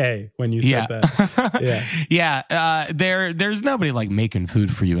Circle K when you said that. There's nobody like making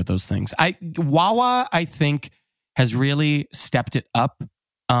food for you at those things. Wawa, I think, has really stepped it up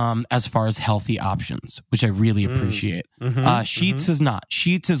as far as healthy options, which I really appreciate. Sheetz is not.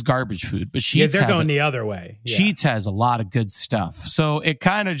 Sheetz is garbage food, but Sheetz they're going the other way. Yeah. Sheetz has a lot of good stuff. So it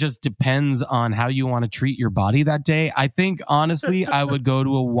kind of just depends on how you want to treat your body that day. I think, honestly, I would go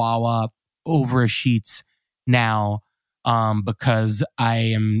to a Wawa over a Sheetz now because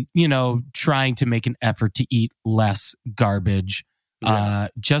I am, trying to make an effort to eat less garbage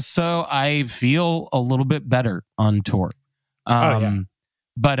just so I feel a little bit better on tour.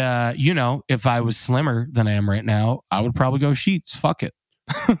 But, if I was slimmer than I am right now, I would probably go Sheetz. Fuck it.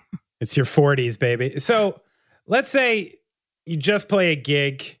 It's your 40s, baby. So let's say you just play a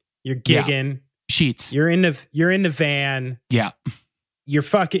gig. You're gigging. Sheetz. You're in the van. Yeah.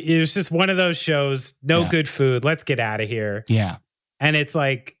 It's just one of those shows. No good food. Let's get out of here. Yeah. And it's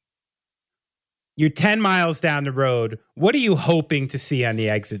like, you're 10 miles down the road. What are you hoping to see on the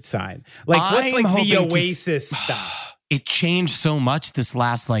exit sign? Like, what's like the Oasis stop? It changed so much this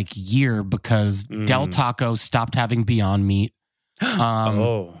last year because Del Taco stopped having Beyond Meat.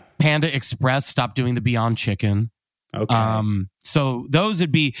 Panda Express stopped doing the Beyond Chicken. Okay. So those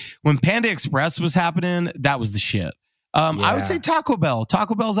would be when Panda Express was happening. That was the shit. I would say Taco Bell.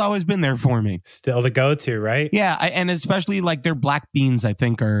 Taco Bell's always been there for me. Still the go-to, right? Yeah, and especially their black beans, I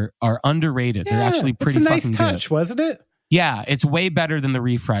think are underrated. They're actually pretty fucking good. It's a nice touch, wasn't it? Yeah, it's way better than the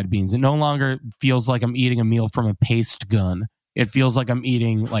refried beans. It no longer feels like I'm eating a meal from a paste gun. It feels like I'm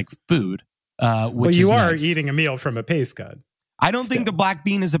eating food. Which you are nice. eating a meal from a paste gun. I don't think the black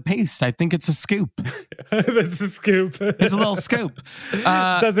bean is a paste. I think it's a scoop. That's a scoop. It's a little scoop.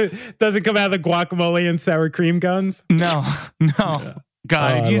 Does it come out of the guacamole and sour cream guns? No.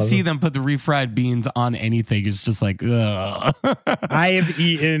 God, if you see them put the refried beans on anything, it's just like, ugh. I have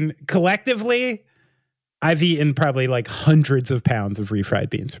eaten collectively. I've eaten probably hundreds of pounds of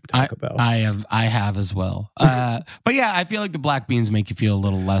refried beans from Taco Bell. I have as well. But yeah, I feel like the black beans make you feel a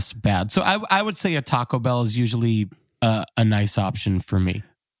little less bad. So I would say a Taco Bell is usually a nice option for me.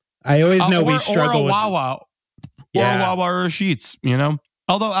 I always know we struggle or a Wawa. with... Or a Wawa or a Sheetz,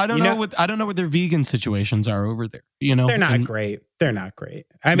 Although I don't know what their vegan situations are over there. You know, they're not great. They're not great.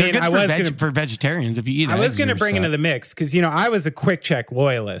 I mean, I was for vegetarians if you eat. I was going to bring into the mix because I was a Quick Check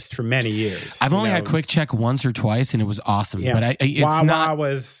loyalist for many years. I've only had Quick Check once or twice, and it was awesome. Yeah. But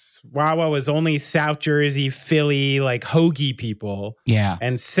Wawa was only South Jersey, Philly, like hoagie people. Yeah,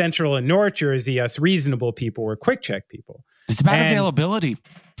 and Central and North Jersey, us reasonable people were Quick Check people. It's about availability.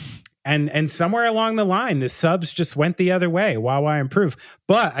 And somewhere along the line, the subs just went the other way. Wawa improved.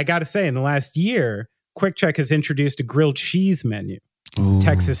 But I got to say, in the last year, Quick Check has introduced a grilled cheese menu. Ooh.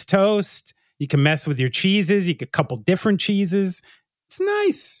 Texas toast. You can mess with your cheeses. You get a couple different cheeses. It's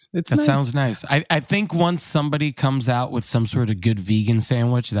nice. That sounds nice. I think once somebody comes out with some sort of good vegan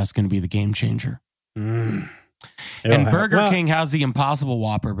sandwich, that's going to be the game changer. And Burger King has the Impossible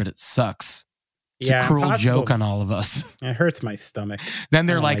Whopper, but it sucks. It's a cruel joke on all of us. It hurts my stomach. Then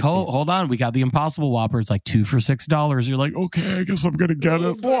they're like, hold on, we got the Impossible Whopper. It's like 2 for $6. You're like, okay, I guess I'm going to get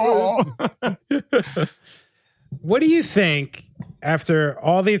it. What do you think, after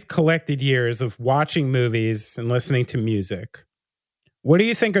all these collected years of watching movies and listening to music, what do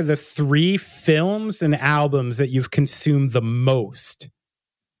you think are the 3 films and albums that you've consumed the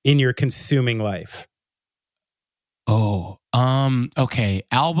in your consuming life? Okay.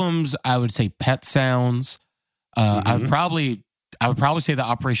 Albums, I would say Pet Sounds. I would probably say the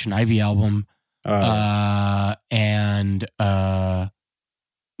Operation Ivy album. And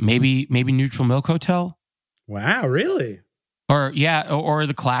maybe Neutral Milk Hotel. Wow, really? Or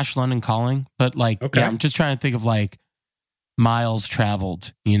the Clash London Calling. But I'm just trying to think of like miles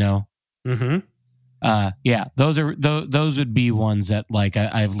traveled, Mm-hmm. Those would be ones that like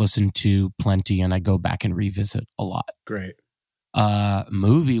I've listened to plenty and I go back and revisit a lot. Great.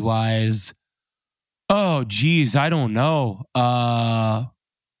 Movie wise, oh geez, I don't know.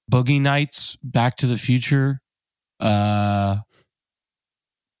 Boogie Nights, Back to the Future,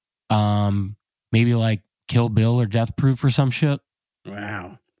 maybe like Kill Bill or Death Proof or some shit.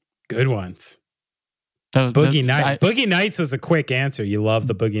 Wow, good ones. Boogie Nights was a quick answer. You love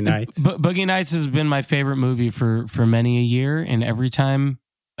the Boogie Nights. Boogie Nights has been my favorite movie for many a year, and every time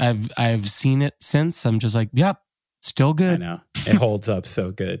I've seen it since, I'm just like, yep, still good. I know it holds up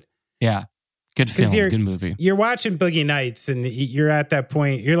so good. Yeah, good film, good movie. You're watching Boogie Nights, and you're at that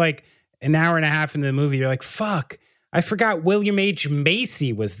point. You're like an hour and a half into the movie. You're like, fuck, I forgot William H.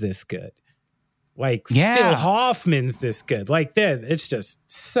 Macy was this good. Like Phil Hoffman's this good. Like that, it's just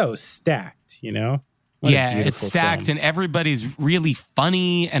so stacked. What it's stacked film. And everybody's really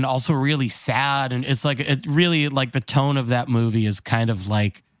funny and also really sad. And it's like, it really like the tone of that movie is kind of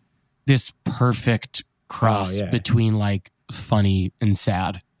like this perfect cross between like funny and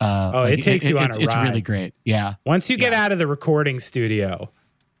sad. It takes you on a ride. It's really great. Yeah. Once you get out of the recording studio,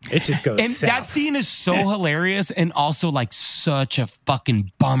 it just goes and south. That scene is so hilarious and also like such a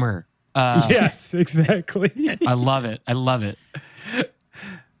fucking bummer. Yes, exactly. I love it.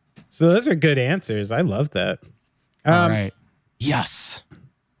 So those are good answers. I love that. All right. Yes.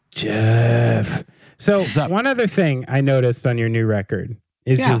 Jeff. So one other thing I noticed on your new record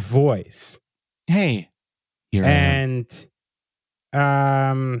is your voice. Hey. And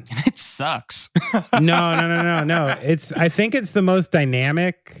it sucks. No. I think it's the most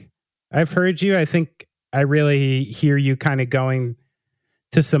dynamic I've heard you. I think I really hear you kind of going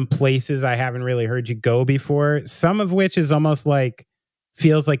to some places I haven't really heard you go before. Some of which is almost like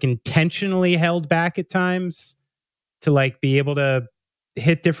feels like intentionally held back at times to like be able to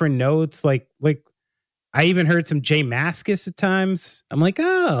hit different notes. Like I even heard some Jay Mascis at times. I'm like,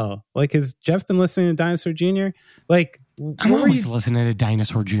 oh, like has Jeff been listening to Dinosaur Jr.? Like I'm always listening to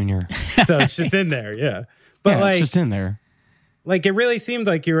Dinosaur Jr. So it's just in there, yeah. But it's just in there. Like it really seemed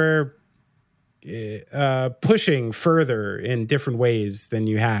like you were pushing further in different ways than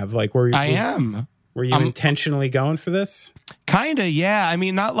you have. Like were you intentionally going for this? Kinda, yeah. I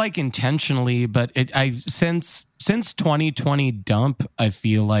mean, not like intentionally, but since 2020 Dump, I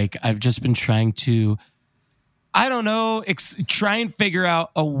feel like I've just been trying to, I don't know, try and figure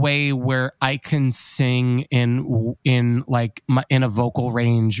out a way where I can sing in a vocal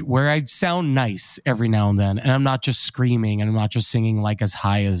range where I sound nice every now and then, and I'm not just screaming and I'm not just singing like as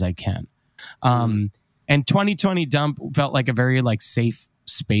high as I can. And 2020 Dump felt like a very like safe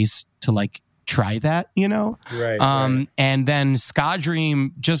space to like try that, Right. And then Ska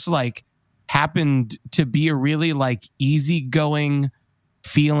Dream just like happened to be a really like easygoing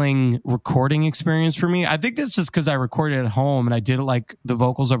feeling recording experience for me. I think that's just because I recorded at home and I did it like the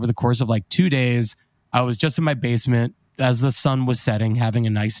vocals over the course of like 2 days. I was just in my basement as the sun was setting, having a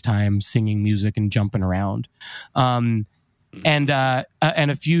nice time singing music and jumping around. And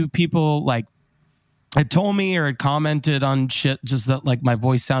a few people like had told me or had commented on shit just that like my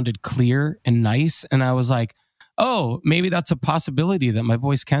voice sounded clear and nice. And I was like, oh, maybe that's a possibility that my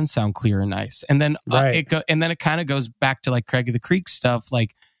voice can sound clear and nice. And then it kind of goes back to like Craig of the Creek stuff.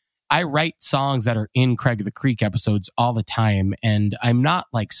 Like I write songs that are in Craig of the Creek episodes all the time. And I'm not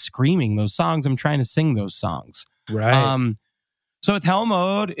like screaming those songs. I'm trying to sing those songs. Right. So with Hell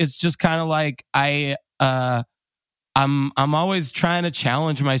Mode, it's just kind of like I'm always trying to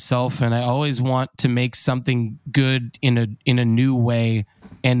challenge myself, and I always want to make something good in a new way.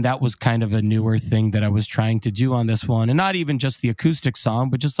 And that was kind of a newer thing that I was trying to do on this one, and not even just the acoustic song,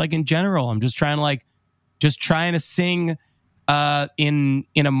 but just like in general. I'm just trying to sing in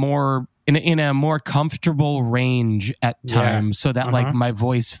a more comfortable range at times, so that like my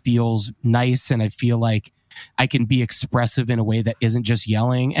voice feels nice, and I feel like I can be expressive in a way that isn't just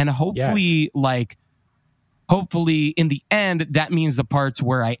yelling, and hopefully in the end, that means the parts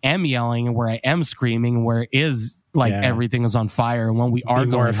where I am yelling and where I am screaming and where it is like everything is on fire and when we are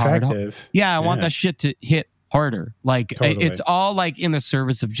going hard. I want that shit to hit harder. Like it's all like in the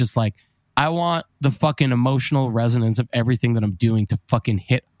service of just like, I want the fucking emotional resonance of everything that I'm doing to fucking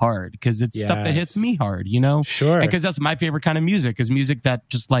hit hard, because it's stuff that hits me hard, you know? Sure. Because that's my favorite kind of music, is music that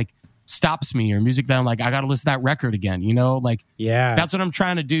just like stops me, or music that I'm like, I got to listen to that record again, you know? Like, that's what I'm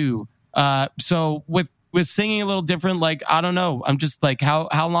trying to do. So with singing a little different, like, I don't know. I'm just like,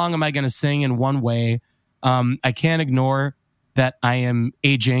 how long am I going to sing in one way? I can't ignore that I am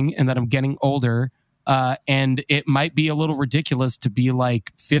aging and that I'm getting older. And it might be a little ridiculous to be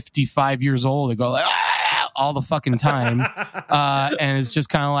like 55 years old and go like, all the fucking time. And it's just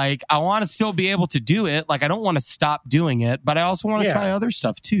kind of like, I want to still be able to do it. Like, I don't want to stop doing it, but I also want to try other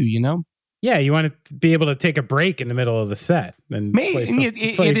stuff too, you know? Yeah, you want to be able to take a break in the middle of the set. And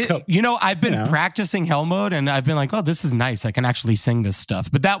you know, I've been practicing Hell Mode, and I've been like, oh, this is nice. I can actually sing this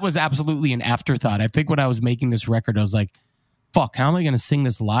stuff. But that was absolutely an afterthought. I think when I was making this record, I was like, fuck, how am I going to sing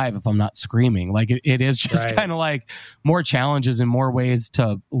this live if I'm not screaming? Like, it is just kind of like more challenges and more ways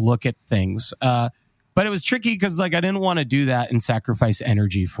to look at things. But it was tricky because like I didn't want to do that and sacrifice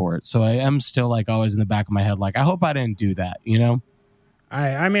energy for it. So I am still like always in the back of my head, like, I hope I didn't do that, you know?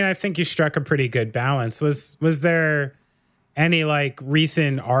 I mean, I think you struck a pretty good balance. Was there any like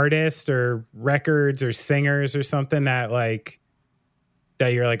recent artists or records or singers or something that like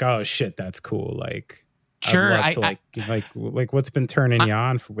that you're like, oh shit, that's cool? Like, sure, like what's been turning you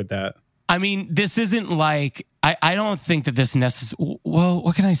on with that? I mean, this isn't like I don't think that this necessarily. Well,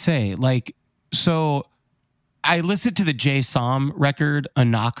 what can I say? Like, so I listened to the Jay Som record,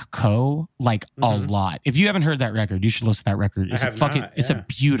 Anak Ko, like a lot. If you haven't heard that record, you should listen to that record. It's it's a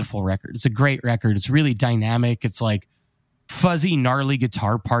beautiful record. It's a great record. It's really dynamic. It's like fuzzy, gnarly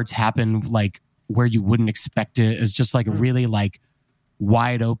guitar parts happen like where you wouldn't expect it. It's just like a really like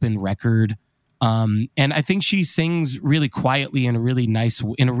wide open record. And I think she sings really quietly in a really nice,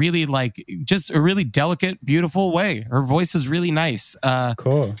 in a really like just a really delicate, beautiful way. Her voice is really nice.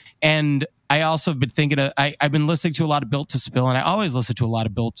 Cool. And I also have been thinking I've been listening to a lot of Built to Spill, and I always listen to a lot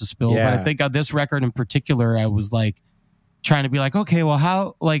of Built to Spill. But I think on this record in particular, I was like trying to be like, okay, well,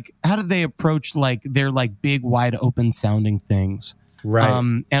 how did they approach like their like big, wide open sounding things? Right.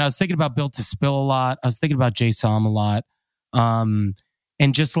 And I was thinking about Built to Spill a lot. I was thinking about Jay Som a lot. And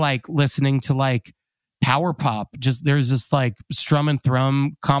just like listening to like power pop, just there's this like Strum and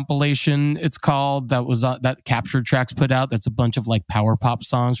Thrum compilation, it's called, that was that Captured Tracks put out. That's a bunch of like power pop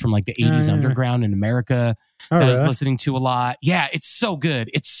songs from like the 80s underground in America that I was listening to a lot. Yeah, it's so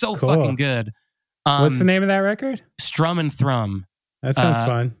good. It's so fucking good. What's the name of that record? Strum and Thrum. That sounds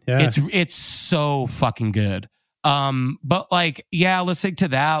fun. Yeah, it's so fucking good. But like, yeah, listening to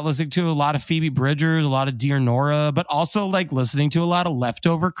that, listening to a lot of Phoebe Bridgers, a lot of Dear Nora, but also like listening to a lot of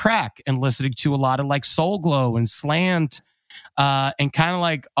Leftover Crack and listening to a lot of like Soul Glow and Slant, and kind of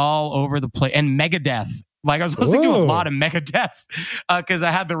like all over the place, and Megadeth. Like I was listening to a lot of Megadeth, cause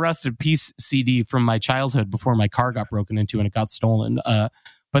I had the Rust in Peace CD from my childhood before my car got broken into and it got stolen.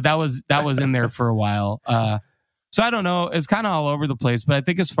 But that was in there for a while. So I don't know. It's kind of all over the place, but I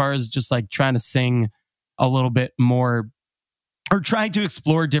think as far as just like trying to sing a little bit more or trying to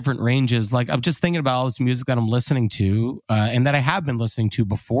explore different ranges. Like I'm just thinking about all this music that I'm listening to, and that I have been listening to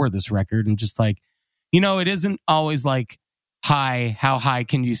before this record. And just like, you know, it isn't always like high, how high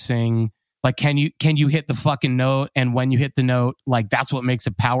can you sing? Like, can you hit the fucking note? And when you hit the note, like that's what makes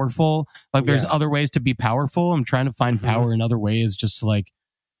it powerful. Like there's other ways to be powerful. I'm trying to find power in other ways, just to like,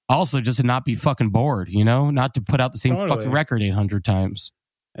 also just to not be fucking bored, you know, not to put out the same fucking record 800 times.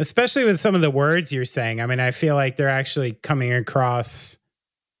 Especially with some of the words you're saying. I mean, I feel like they're actually coming across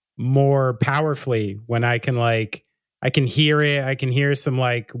more powerfully when I can like I can hear it. I can hear some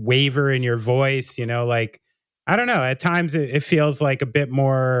like waver in your voice, you know, like, I don't know. At times it feels like a bit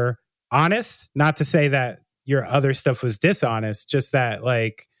more honest. Not to say that your other stuff was dishonest, just that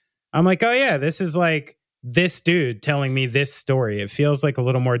like, I'm like, oh yeah, this is like this dude telling me this story. It feels like a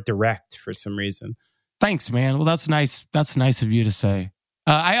little more direct for some reason. Thanks, man. Well, that's nice. That's nice of you to say.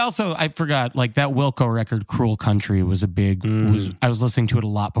 I forgot, like that Wilco record, Cruel Country, was a big, I was listening to it a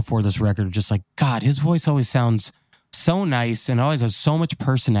lot before this record. Just like, God, his voice always sounds so nice and always has so much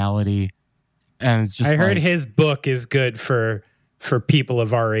personality. And it's just I heard his book is good for people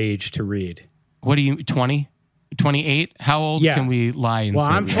of our age to read. What are you, 20? 28? How old can we lie and say?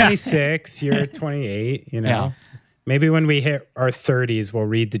 Well, I'm 26. You're 28, you know? Yeah. Maybe when we hit our 30s, we'll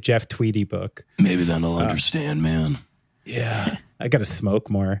read the Jeff Tweedy book. Maybe then I'll understand, man. Yeah. I got to smoke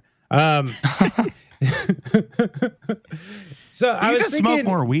more. So I was thinking, smoke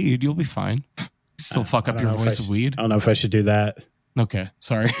more weed. You'll be fine. Still fuck up your voice with weed. I don't know if I should do that. Okay,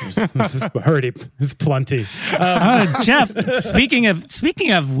 sorry. There's plenty. Jeff, speaking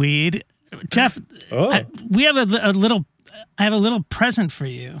of weed, Jeff, we have a little. I have a little present for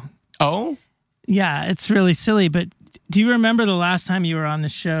you. Oh, yeah, it's really silly, but do you remember the last time you were on the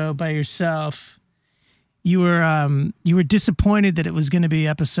show by yourself? You were disappointed that it was going to be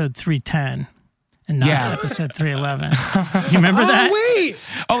episode 310 and not episode 311. You remember that? Wait.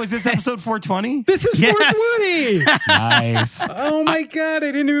 Oh, is this episode 420? This is 420. Nice. Oh my God,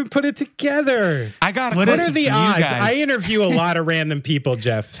 I didn't even put it together. What are the odds? I interview a lot of random people,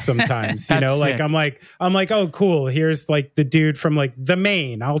 Jeff, sometimes. You know, like sick. I'm like, oh cool, here's like the dude from like the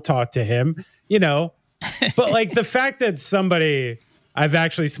Maine. I'll talk to him, you know. But like the fact that somebody I've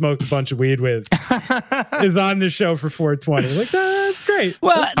actually smoked a bunch of weed with is on the show for 420. Like, that's great.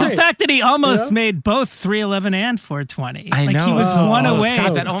 Well, the fact that he almost made both 311 and 420. I know. He was one away.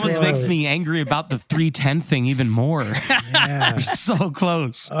 God, that almost makes me angry about the 310 thing even more. Yeah. We're so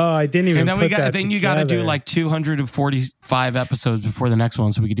close. Oh, I didn't even then you got to do like 245 episodes before the next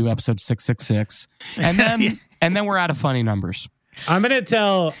one so we could do episode 666. And then and then we're out of funny numbers. I'm gonna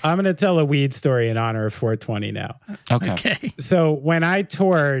tell a weed story in honor of 420 now. Okay. So when I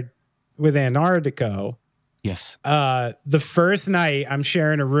toured with Antarctico, yes, the first night I'm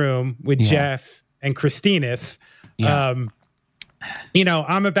sharing a room with Jeff and Christineth. Yeah. You know,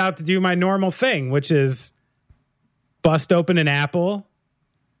 I'm about to do my normal thing, which is bust open an apple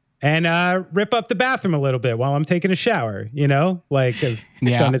and rip up the bathroom a little bit while I'm taking a shower, you know? Like, I've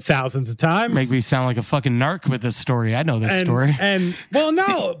done it thousands of times. Make me sound like a fucking narc with this story. I know this story. And, well,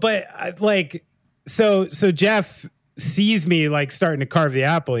 no, but so Jeff sees me, like, starting to carve the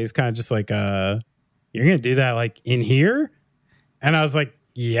apple. He's kind of just like, you're going to do that, like, in here? And I was like,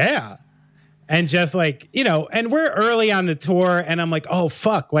 yeah. And Jeff's like, you know, and we're early on the tour, and I'm like, oh,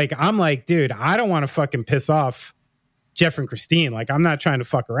 fuck. Like, I'm like, dude, I don't want to fucking piss off Jeff and Christine. Like, I'm not trying to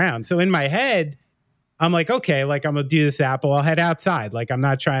fuck around. So in my head, I'm like, okay, like, I'm gonna do this apple. I'll head outside. Like, I'm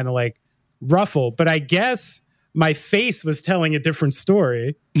not trying to like ruffle, but I guess my face was telling a different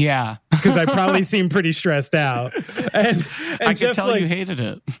story. Yeah. Because I probably seemed pretty stressed out. And I could tell you hated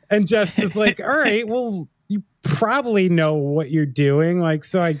it. And Jeff's just like, all right, well, you probably know what you're doing. Like,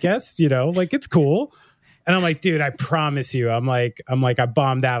 so I guess, you know, like, it's cool. And I'm like, dude, I promise you. I'm like, I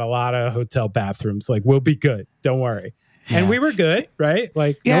bombed out a lot of hotel bathrooms. Like, we'll be good. Don't worry. Yeah. And we were good, right?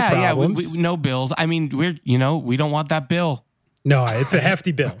 Like, no problems. No bills. I mean, we don't want that bill. No, it's a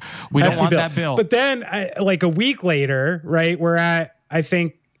hefty bill. We don't want that bill. But then, like a week later, right? We're at, I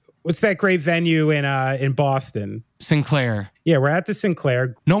think, what's that great venue in Boston? Sinclair. Yeah, we're at the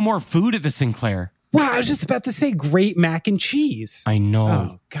Sinclair. No more food at the Sinclair. Wow, I was just about to say great mac and cheese. I know.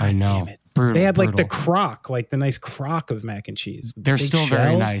 Oh, God damn it. Brutal, they had like the crock, like the nice crock of mac and cheese. They're still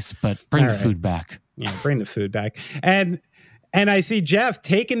very nice, but bring the food back. Yeah, bring the food back. And I see Jeff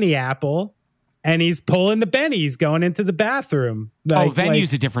taking the apple and he's pulling the bennies going into the bathroom. Like,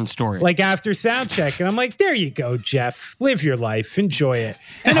 venue's a different story. Like after sound check. And I'm like, there you go, Jeff. Live your life. Enjoy it.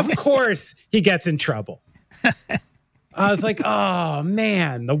 And of course he gets in trouble. I was like, oh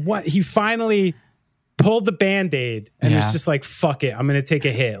man, he finally pulled the Band-Aid and was just like, fuck it, I'm gonna take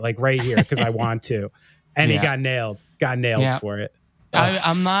a hit like right here because I want to. And he got nailed for it.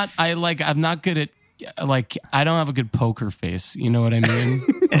 I'm not good at, like, I don't have a good poker face, you know what I mean?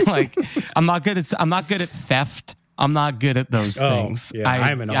 Like, I'm not good at theft. I'm not good at those things. Yeah,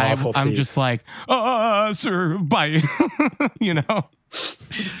 I'm an awful thief. I'm just like, sir, bye. You know?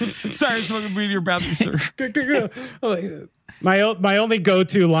 Sorry, smoking weed in your bathroom, sir. My only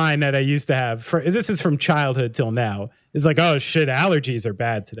go-to line that I used to have, this is from childhood till now, is like, oh shit, allergies are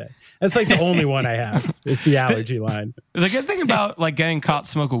bad today. That's like the only one I have is the allergy line. The good thing about like getting caught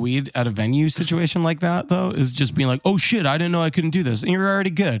smoking weed at a venue situation like that, though, is just being like, oh shit, I didn't know I couldn't do this. And you're already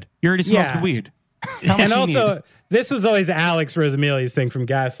good. You already smoked the weed. And also, this was always Alex Rosamili's thing from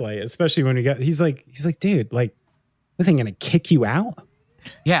Gaslight, especially when he's like, dude, like, are they gonna kick you out?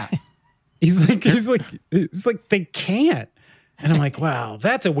 Yeah. He's like, they can't. And I'm like, wow,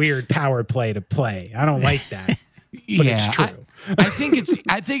 that's a weird power play to play. I don't like that. But it's true.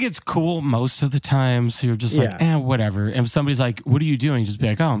 I think it's cool most of the time. So you're just like, whatever. And if somebody's like, what are you doing? Just be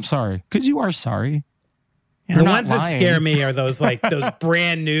like, oh, I'm sorry. Because you are sorry. The ones that scare me are those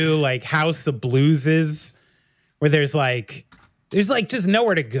brand new like House of Blueses where there's just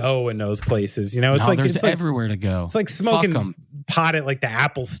nowhere to go in those places. You know, there's everywhere to go. It's like smoking pot at like the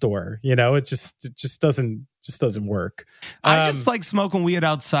Apple store. You know, it just doesn't work. I just like smoking weed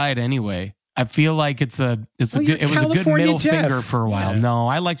outside anyway. I feel like it was a good middle finger for a while. Yeah. No,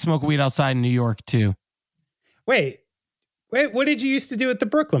 I like smoking weed outside in New York too. Wait, what did you used to do at the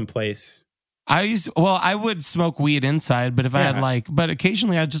Brooklyn place? I would smoke weed inside, but if I had but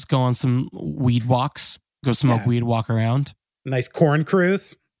occasionally I'd just go on some weed walks, go smoke weed, walk around. Nice corn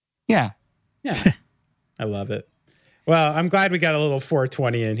cruise. Yeah. Yeah. I love it. Well, I'm glad we got a little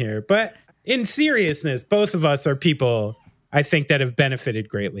 420 in here, but in seriousness, both of us are people I think that have benefited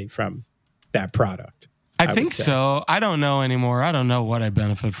greatly from that product. I think so. I don't know anymore. I don't know what I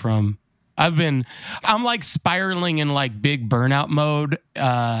benefit from. I'm like spiraling in like big burnout mode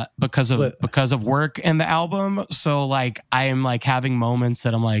because of work and the album. So like I am like having moments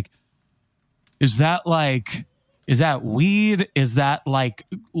that I'm like, is that weed? Is that like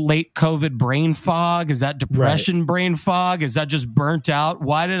late COVID brain fog? Is that depression brain fog? Is that just burnt out?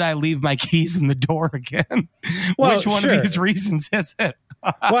 Why did I leave my keys in the door again? Well, which one of these reasons is it?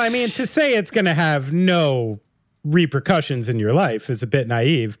 Well, I mean, to say it's going to have no repercussions in your life is a bit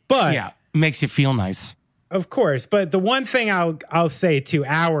naive, but yeah. Makes you feel nice. Of course. But the one thing I'll say to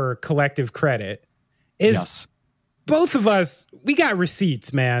our collective credit is both of us, we got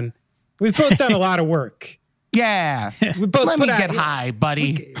receipts, man. We've both done a lot of work. Yeah. We both Let me get high,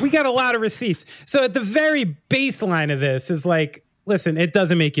 buddy. We got a lot of receipts. So at the very baseline of this is like, listen, it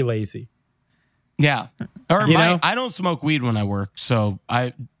doesn't make you lazy. Yeah. Or I don't smoke weed when I work. So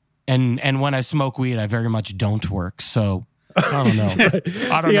and when I smoke weed, I very much don't work. So I don't know.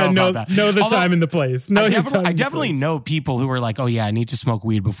 I don't know about that. Know the time and the place. I definitely know people who are like, oh yeah, I need to smoke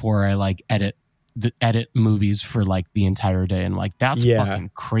weed before I like edit movies for like the entire day. And like, that's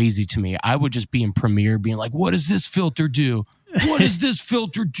fucking crazy to me. I would just be in Premiere being like, what does this filter do? What does this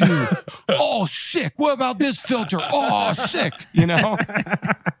filter do? Oh, sick. What about this filter? Oh, sick. You know?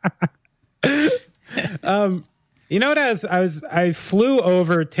 You know what? I flew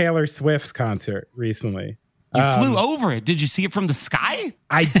over Taylor Swift's concert recently. You flew over it. Did you see it from the sky?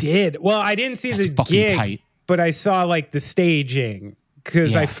 I did. Well, I didn't see the gig, tight. But I saw like the staging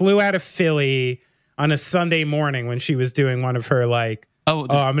because I flew out of Philly on a Sunday morning when she was doing one of her like, I'm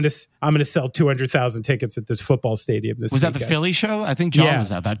gonna sell 200,000 tickets at this football stadium this weekend. Was that the Philly show? I think John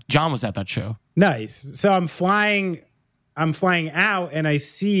was at that. John was at that show. Nice. So I'm flying out and I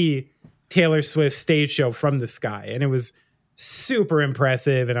see Taylor Swift's stage show from the sky, and it was super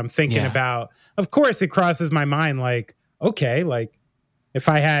impressive. And I'm thinking about, of course, it crosses my mind like, okay, like if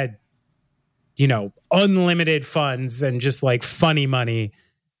I had, unlimited funds and just like funny money,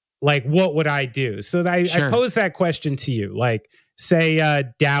 like what would I do? So I pose that question to you. Like, say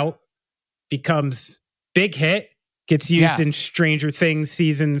Doubt becomes big hit, gets used in Stranger Things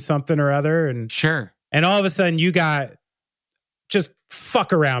season something or other, and and all of a sudden you got just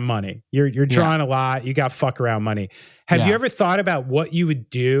fuck around money. You're drawing a lot. You got fuck around money. Have you ever thought about what you would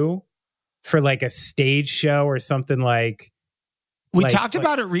do for like a stage show or something like? We talked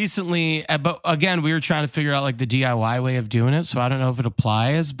about it recently, but again, we were trying to figure out like the DIY way of doing it. So I don't know if it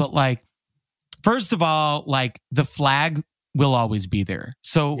applies, but like, first of all, like the flag will always be there.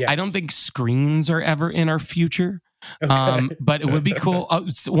 So I don't think screens are ever in our future. Okay. But it would be cool.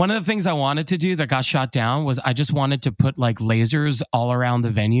 One of the things I wanted to do that got shot down was I just wanted to put like lasers all around the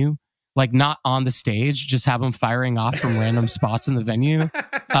venue, like not on the stage, just have them firing off from random spots in the venue.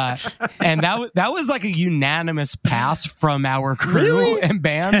 And that was like a unanimous pass from our crew and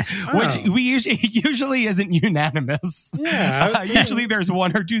band, which we usually isn't unanimous. Yeah, usually there's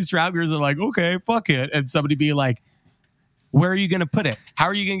one or two stragglers that are like, okay, fuck it. And somebody be like, where are you going to put it? How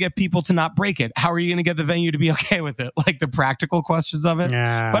are you going to get people to not break it? How are you going to get the venue to be okay with it? Like the practical questions of it.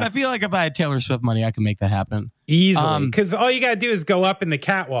 Yeah. But I feel like if I had Taylor Swift money, I could make that happen. Easily. Because all you got to do is go up in the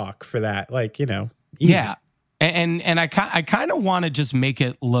catwalk for that. Like, easy. Yeah. And I kind of want to just make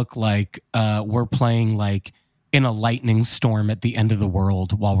it look like we're playing like in a lightning storm at the end of the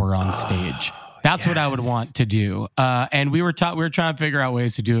world while we're on stage. That's what I would want to do. And we were trying to figure out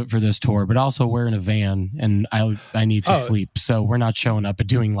ways to do it for this tour, but also we're in a van and I need to sleep. So we're not showing up and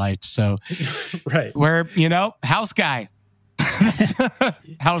doing lights. So right. We're, house guy.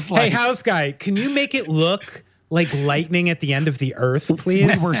 House lights. Hey, house guy, can you make it look like lightning at the end of the earth, please?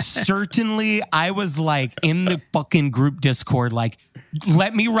 We were I was like in the fucking group Discord, like,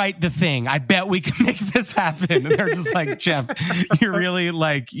 let me write the thing. I bet we can make this happen. And they're just like, Jeff, you're really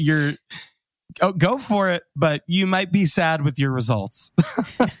like, go for it, but you might be sad with your results.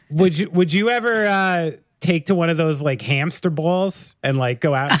 Would you ever take to one of those like hamster balls and like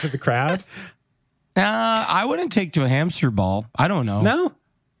go out into the crowd? I wouldn't take to a hamster ball. I don't know.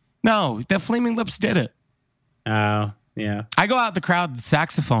 No, the Flaming Lips did it. Oh, yeah. I go out the crowd with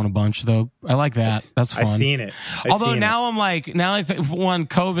saxophone a bunch though. I like that. That's fun. I've seen it. Although now I'm like, I think one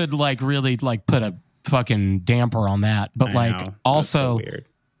COVID like really like put a fucking damper on that. But like also so weird.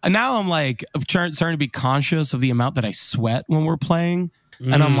 Now I'm like starting to be conscious of the amount that I sweat when we're playing.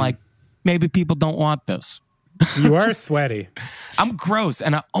 And I'm like, maybe people don't want this. You are sweaty. I'm gross,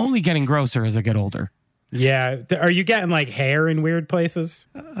 and I'm only getting grosser as I get older. Yeah. Are you getting like hair in weird places?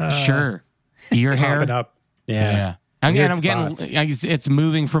 Sure. Ear hair. Up. Yeah. I'm getting it's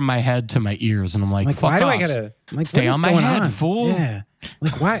moving from my head to my ears, and I'm like fuck why do off. I gotta stay on my head, fool? Yeah.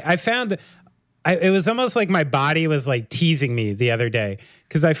 Like why? I found it was almost like my body was like teasing me the other day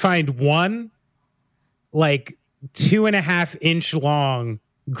because I find one like 2.5 inch long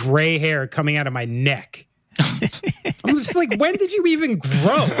gray hair coming out of my neck. I'm just like, when did you even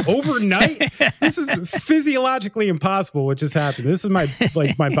grow? Overnight? This is physiologically impossible what just happened. This is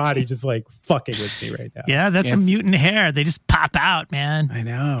my body just like fucking with me right now. Yeah, that's a mutant hair. They just pop out, man. I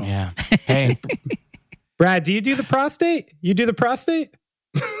know. Yeah. Hey, Brad, do you do the prostate? You do the prostate?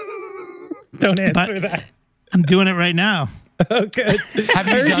 Don't answer that. I'm doing it right now. Oh, good. Have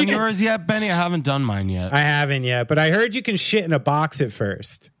you done yours yet, Benny? I haven't done mine yet. I haven't yet, but I heard you can shit in a box at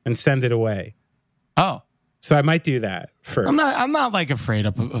first and send it away. Oh. So I might do that first. I'm not like afraid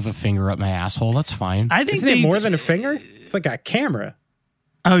of a finger up my asshole. That's fine. I think Isn't it more than a finger? It's like a camera.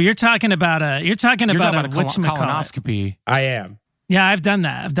 Oh, you're talking about a colonoscopy. I am. Yeah, I've done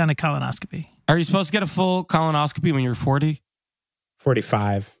that. I've done a colonoscopy. Are you supposed to get a full colonoscopy when you're 40?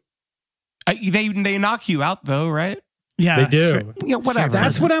 45. They knock you out though, right? Yeah, they do. Yeah, whatever.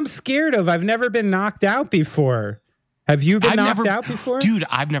 That's what I'm scared of. I've never been knocked out before. Have you been knocked out before? Dude,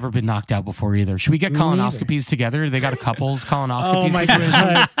 I've never been knocked out before either. Should we get colonoscopies together? They got a couples colonoscopy Oh my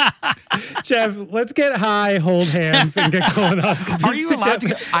God. Jeff, let's get high, hold hands, and get colonoscopies. Are you allowed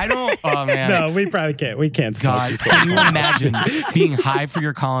to? I don't. Oh man. No, we probably can't. We can't. God, can you imagine being high for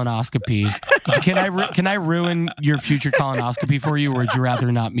your colonoscopy? Can I ruin your future colonoscopy for you, or would you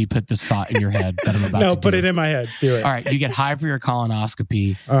rather not me put this thought in your head that I'm about to do? No, put it in my head. Do it. All right, you get high for your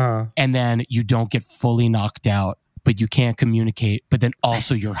colonoscopy, and then you don't get fully knocked out, but you can't communicate, but then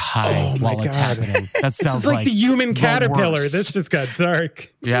also you're high while it's happening. That sounds like the human caterpillar. Worst. This just got dark.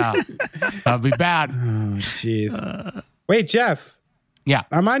 Yeah, that'd be bad. Oh, jeez. Wait, Jeff. Yeah.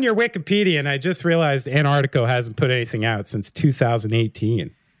 I'm on your Wikipedia, and I just realized Antarctica hasn't put anything out since 2018.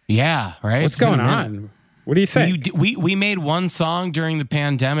 Yeah, right? What's going on? What do you think? We made one song during the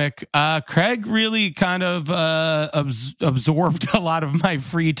pandemic. Craig really kind of absorbed a lot of my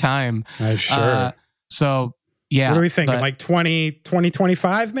free time. Sure. So... yeah. What are we thinking? Like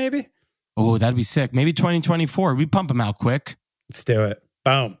 2025 maybe? Oh, that'd be sick. Maybe 2024. We pump them out quick. Let's do it.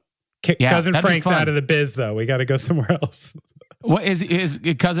 Boom. Cousin Frank's out of the biz, though. We got to go somewhere else. What is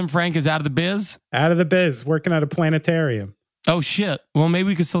Cousin Frank is out of the biz? Out of the biz, working at a planetarium. Oh, shit. Well, maybe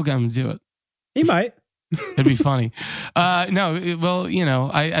we could still get him to do it. He might. It'd be funny.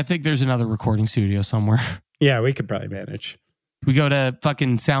 I think there's another recording studio somewhere. Yeah, we could probably manage. We go to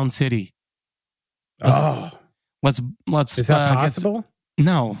fucking Sound City. Let's. Is that possible?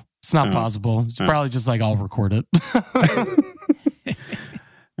 No, it's not possible. It's probably just like I'll record it.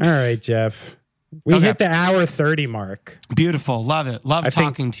 All right, Jeff. We hit the hour 30 mark. Beautiful. Love it. Love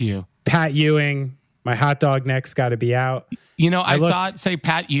talking to you. Pat Ewing, my hot dog neck's got to be out. I saw it say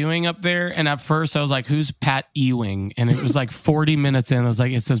Pat Ewing up there, and at first I was like, "Who's Pat Ewing?" And it was like 40 minutes in. I was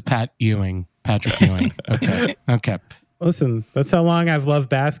like, "It says Pat Ewing, Patrick Ewing." Okay. Listen, that's how long I've loved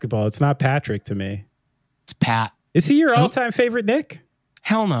basketball. It's not Patrick to me. It's Pat. Is he your all-time favorite Nick?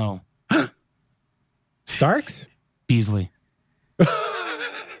 Hell no. Starks? Beasley.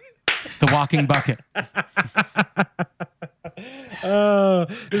 The walking bucket. Oh,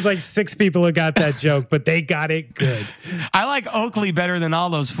 there's like 6 people who got that joke, but they got it good. I like Oakley better than all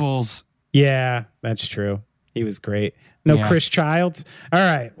those fools. Yeah, that's true. He was great. No Chris Childs. All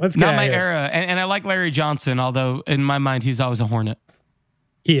right, let's get Not my here. era. And I like Larry Johnson, although in my mind, he's always a Hornet.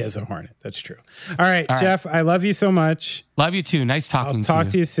 He is a Hornet. That's true. All right, Jeff, I love you so much. Love you too. Nice talking to you. I'll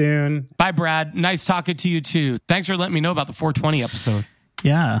talk to you soon. Bye, Brad. Nice talking to you too. Thanks for letting me know about the 420 episode.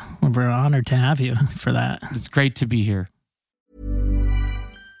 Yeah, we're honored to have you for that. It's great to be here.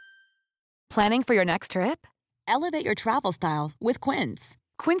 Planning for your next trip? Elevate your travel style with Quince.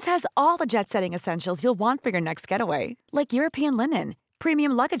 Quince has all the jet-setting essentials you'll want for your next getaway, like European linen,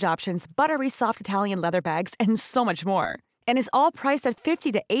 premium luggage options, buttery soft Italian leather bags, and so much more. And is all priced at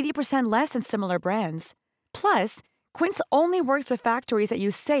 50 to 80% less than similar brands. Plus, Quince only works with factories that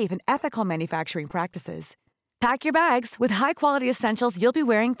use safe and ethical manufacturing practices. Pack your bags with high-quality essentials you'll be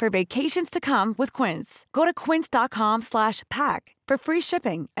wearing for vacations to come with Quince. Go to quince.com/pack for free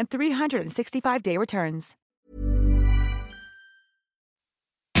shipping and 365-day returns.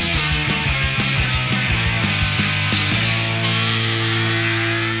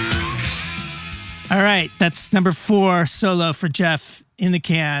 All right, that's number 4 solo for Jeff in the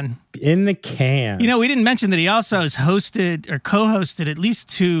can. In the can. You know, we didn't mention that he also has hosted or co-hosted at least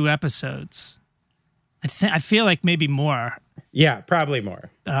 2 episodes. I feel like maybe more. Yeah, probably more.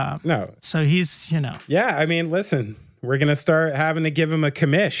 No. So he's, Yeah, I mean, listen, we're going to start having to give him a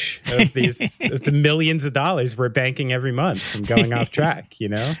commish of these of the millions of dollars we're banking every month from going off track, I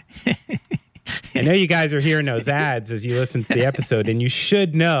know you guys are hearing those ads as you listen to the episode, and you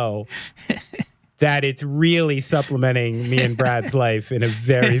should know that it's really supplementing me and Brad's life in a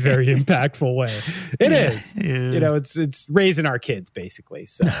very, very impactful way. It is. Yeah. It's raising our kids, basically.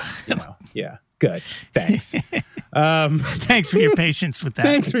 So, yeah. Good. Thanks. Thanks for your patience with that.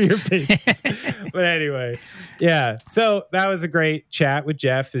 Thanks for your patience. But anyway, yeah. So that was a great chat with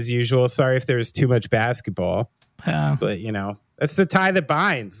Jeff, as usual. Sorry if there was too much basketball. But, that's the tie that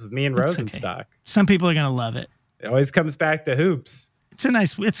binds with me and Rosenstock. Okay. Some people are going to love it. It always comes back to hoops.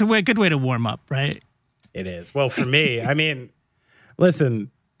 It's a good way to warm up, right? It is. Well, for me, I mean,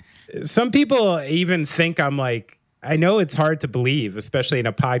 listen, some people even think I'm like, I know it's hard to believe, especially in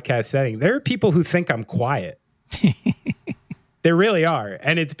a podcast setting. There are people who think I'm quiet. There really are.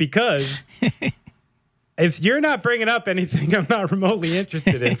 And it's because if you're not bringing up anything I'm not remotely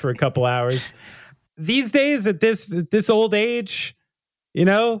interested in for a couple hours, these days at this old age,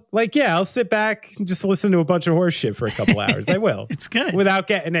 I'll sit back and just listen to a bunch of horse shit for a couple hours. I will. It's good. Without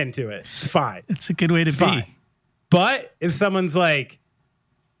getting into it. It's fine. It's a good way to be. But if someone's like,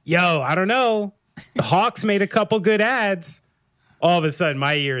 yo, I don't know, the Hawks made a couple good ads, all of a sudden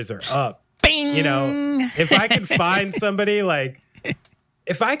my ears are up. Bing! If I can find somebody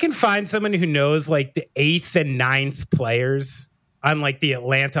if I can find someone who knows like the 8th and 9th players on like the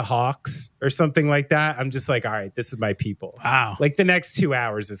Atlanta Hawks or something like that, I'm just like, all right, this is my people. Wow. Like the next 2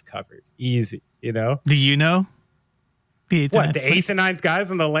 hours is covered. Easy, Do you know? The 8th and 9th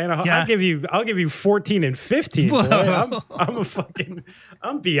guys in the Atlanta Hawks? Yeah. I'll give you 14 and 15. Boy.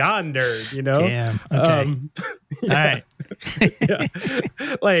 I'm beyond nerd, Damn. Okay. All right. Yeah.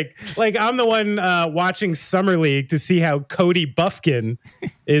 Like I'm the one watching Summer League to see how Cody Buffkin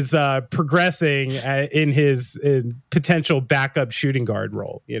is progressing in his potential backup shooting guard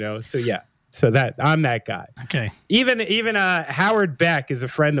role, So yeah. So that I'm that guy. Okay. Even Howard Beck is a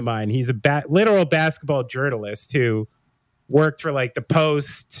friend of mine. He's a literal basketball journalist who worked for like the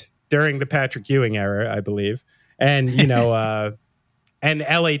Post during the Patrick Ewing era, I believe. And, and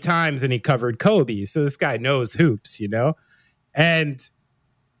LA Times, and he covered Kobe. So this guy knows hoops, and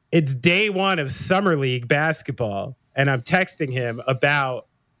it's day 1 of Summer League basketball. And I'm texting him about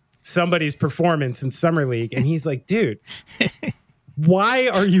somebody's performance in Summer League. And he's like, dude, why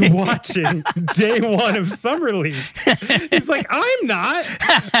are you watching day 1 of Summer League? He's like, I'm not.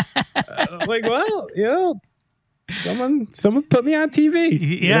 Like, well, someone put me on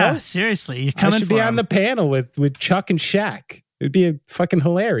TV. Yeah, seriously. You're coming I should be on the panel with Chuck and Shaq. It'd be fucking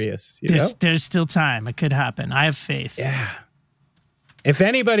hilarious. There's still time. It could happen. I have faith. Yeah. If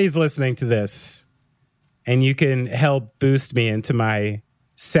anybody's listening to this and you can help boost me into my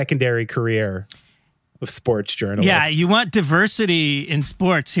secondary career of sports journalist. Yeah, you want diversity in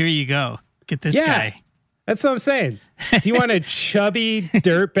sports. Here you go. Get this guy. That's what I'm saying. Do you want a chubby,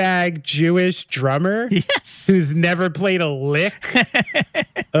 dirtbag Jewish drummer? Yes. Who's never played a lick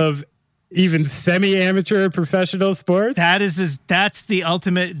of even semi-amateur professional sports? That's the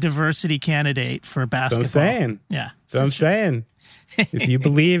ultimate diversity candidate for basketball. So I'm saying. Yeah. So I'm saying. If you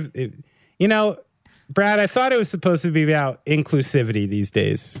believe, Brad, I thought it was supposed to be about inclusivity these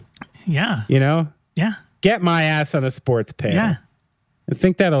days. Yeah. Yeah. Get my ass on a sports panel. Yeah. I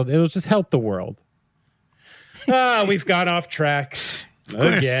think it'll just help the world. We've gone off track. Of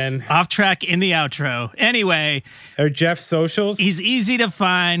course. Again. Off track in the outro. Anyway. Are Jeff's socials? He's easy to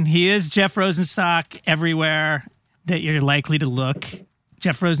find. He is Jeff Rosenstock everywhere that you're likely to look.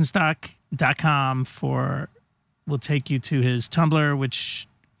 JeffRosenstock.com will take you to his Tumblr, which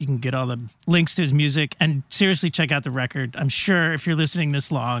you can get all the links to his music. And seriously, check out the record. I'm sure if you're listening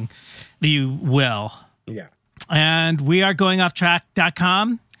this long, that you will. Yeah. And we are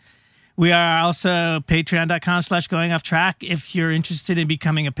goingofftrack.com. We are also patreon.com/goingofftrack. If you're interested in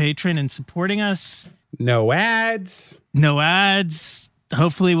becoming a patron and supporting us. No ads. No ads.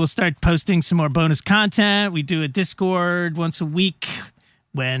 Hopefully we'll start posting some more bonus content. We do a Discord once a week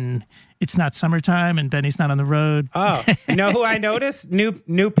when it's not summertime and Benny's not on the road. Oh, you know who I noticed? New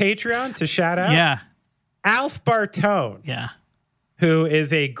Patreon to shout out? Yeah. Alf Bartone. Yeah. Who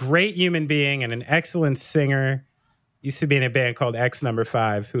is a great human being and an excellent singer. Used to be in a band called X Number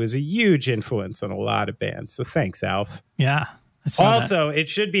 5, who is a huge influence on a lot of bands. So thanks, Alf. Yeah. Also, it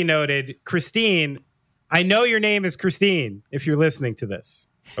should be noted, Christine, I know your name is Christine if you're listening to this,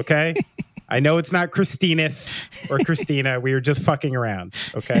 okay? I know it's not Christineth or Christina. We were just fucking around,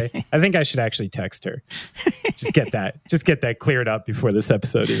 okay? I think I should actually text her. Just get that cleared up before this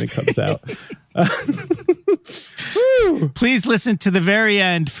episode even comes out. Please listen to the very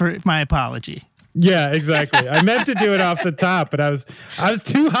end for my apology. Yeah, exactly. I meant to do it off the top, but I was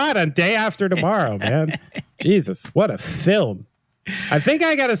too hot on Day After Tomorrow, man. Jesus, what a film. I think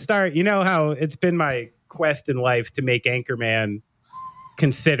I got to start. You know how it's been my quest in life to make Anchorman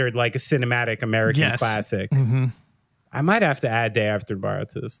considered like a cinematic American classic. Mm-hmm. I might have to add Day After Tomorrow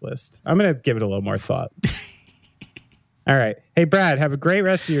to this list. I'm going to give it a little more thought. All right. Hey, Brad, have a great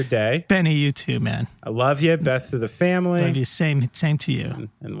rest of your day. Benny, you too, man. I love you. Best of the family. Love you. Same to you.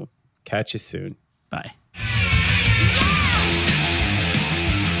 And we'll catch you soon. Bye.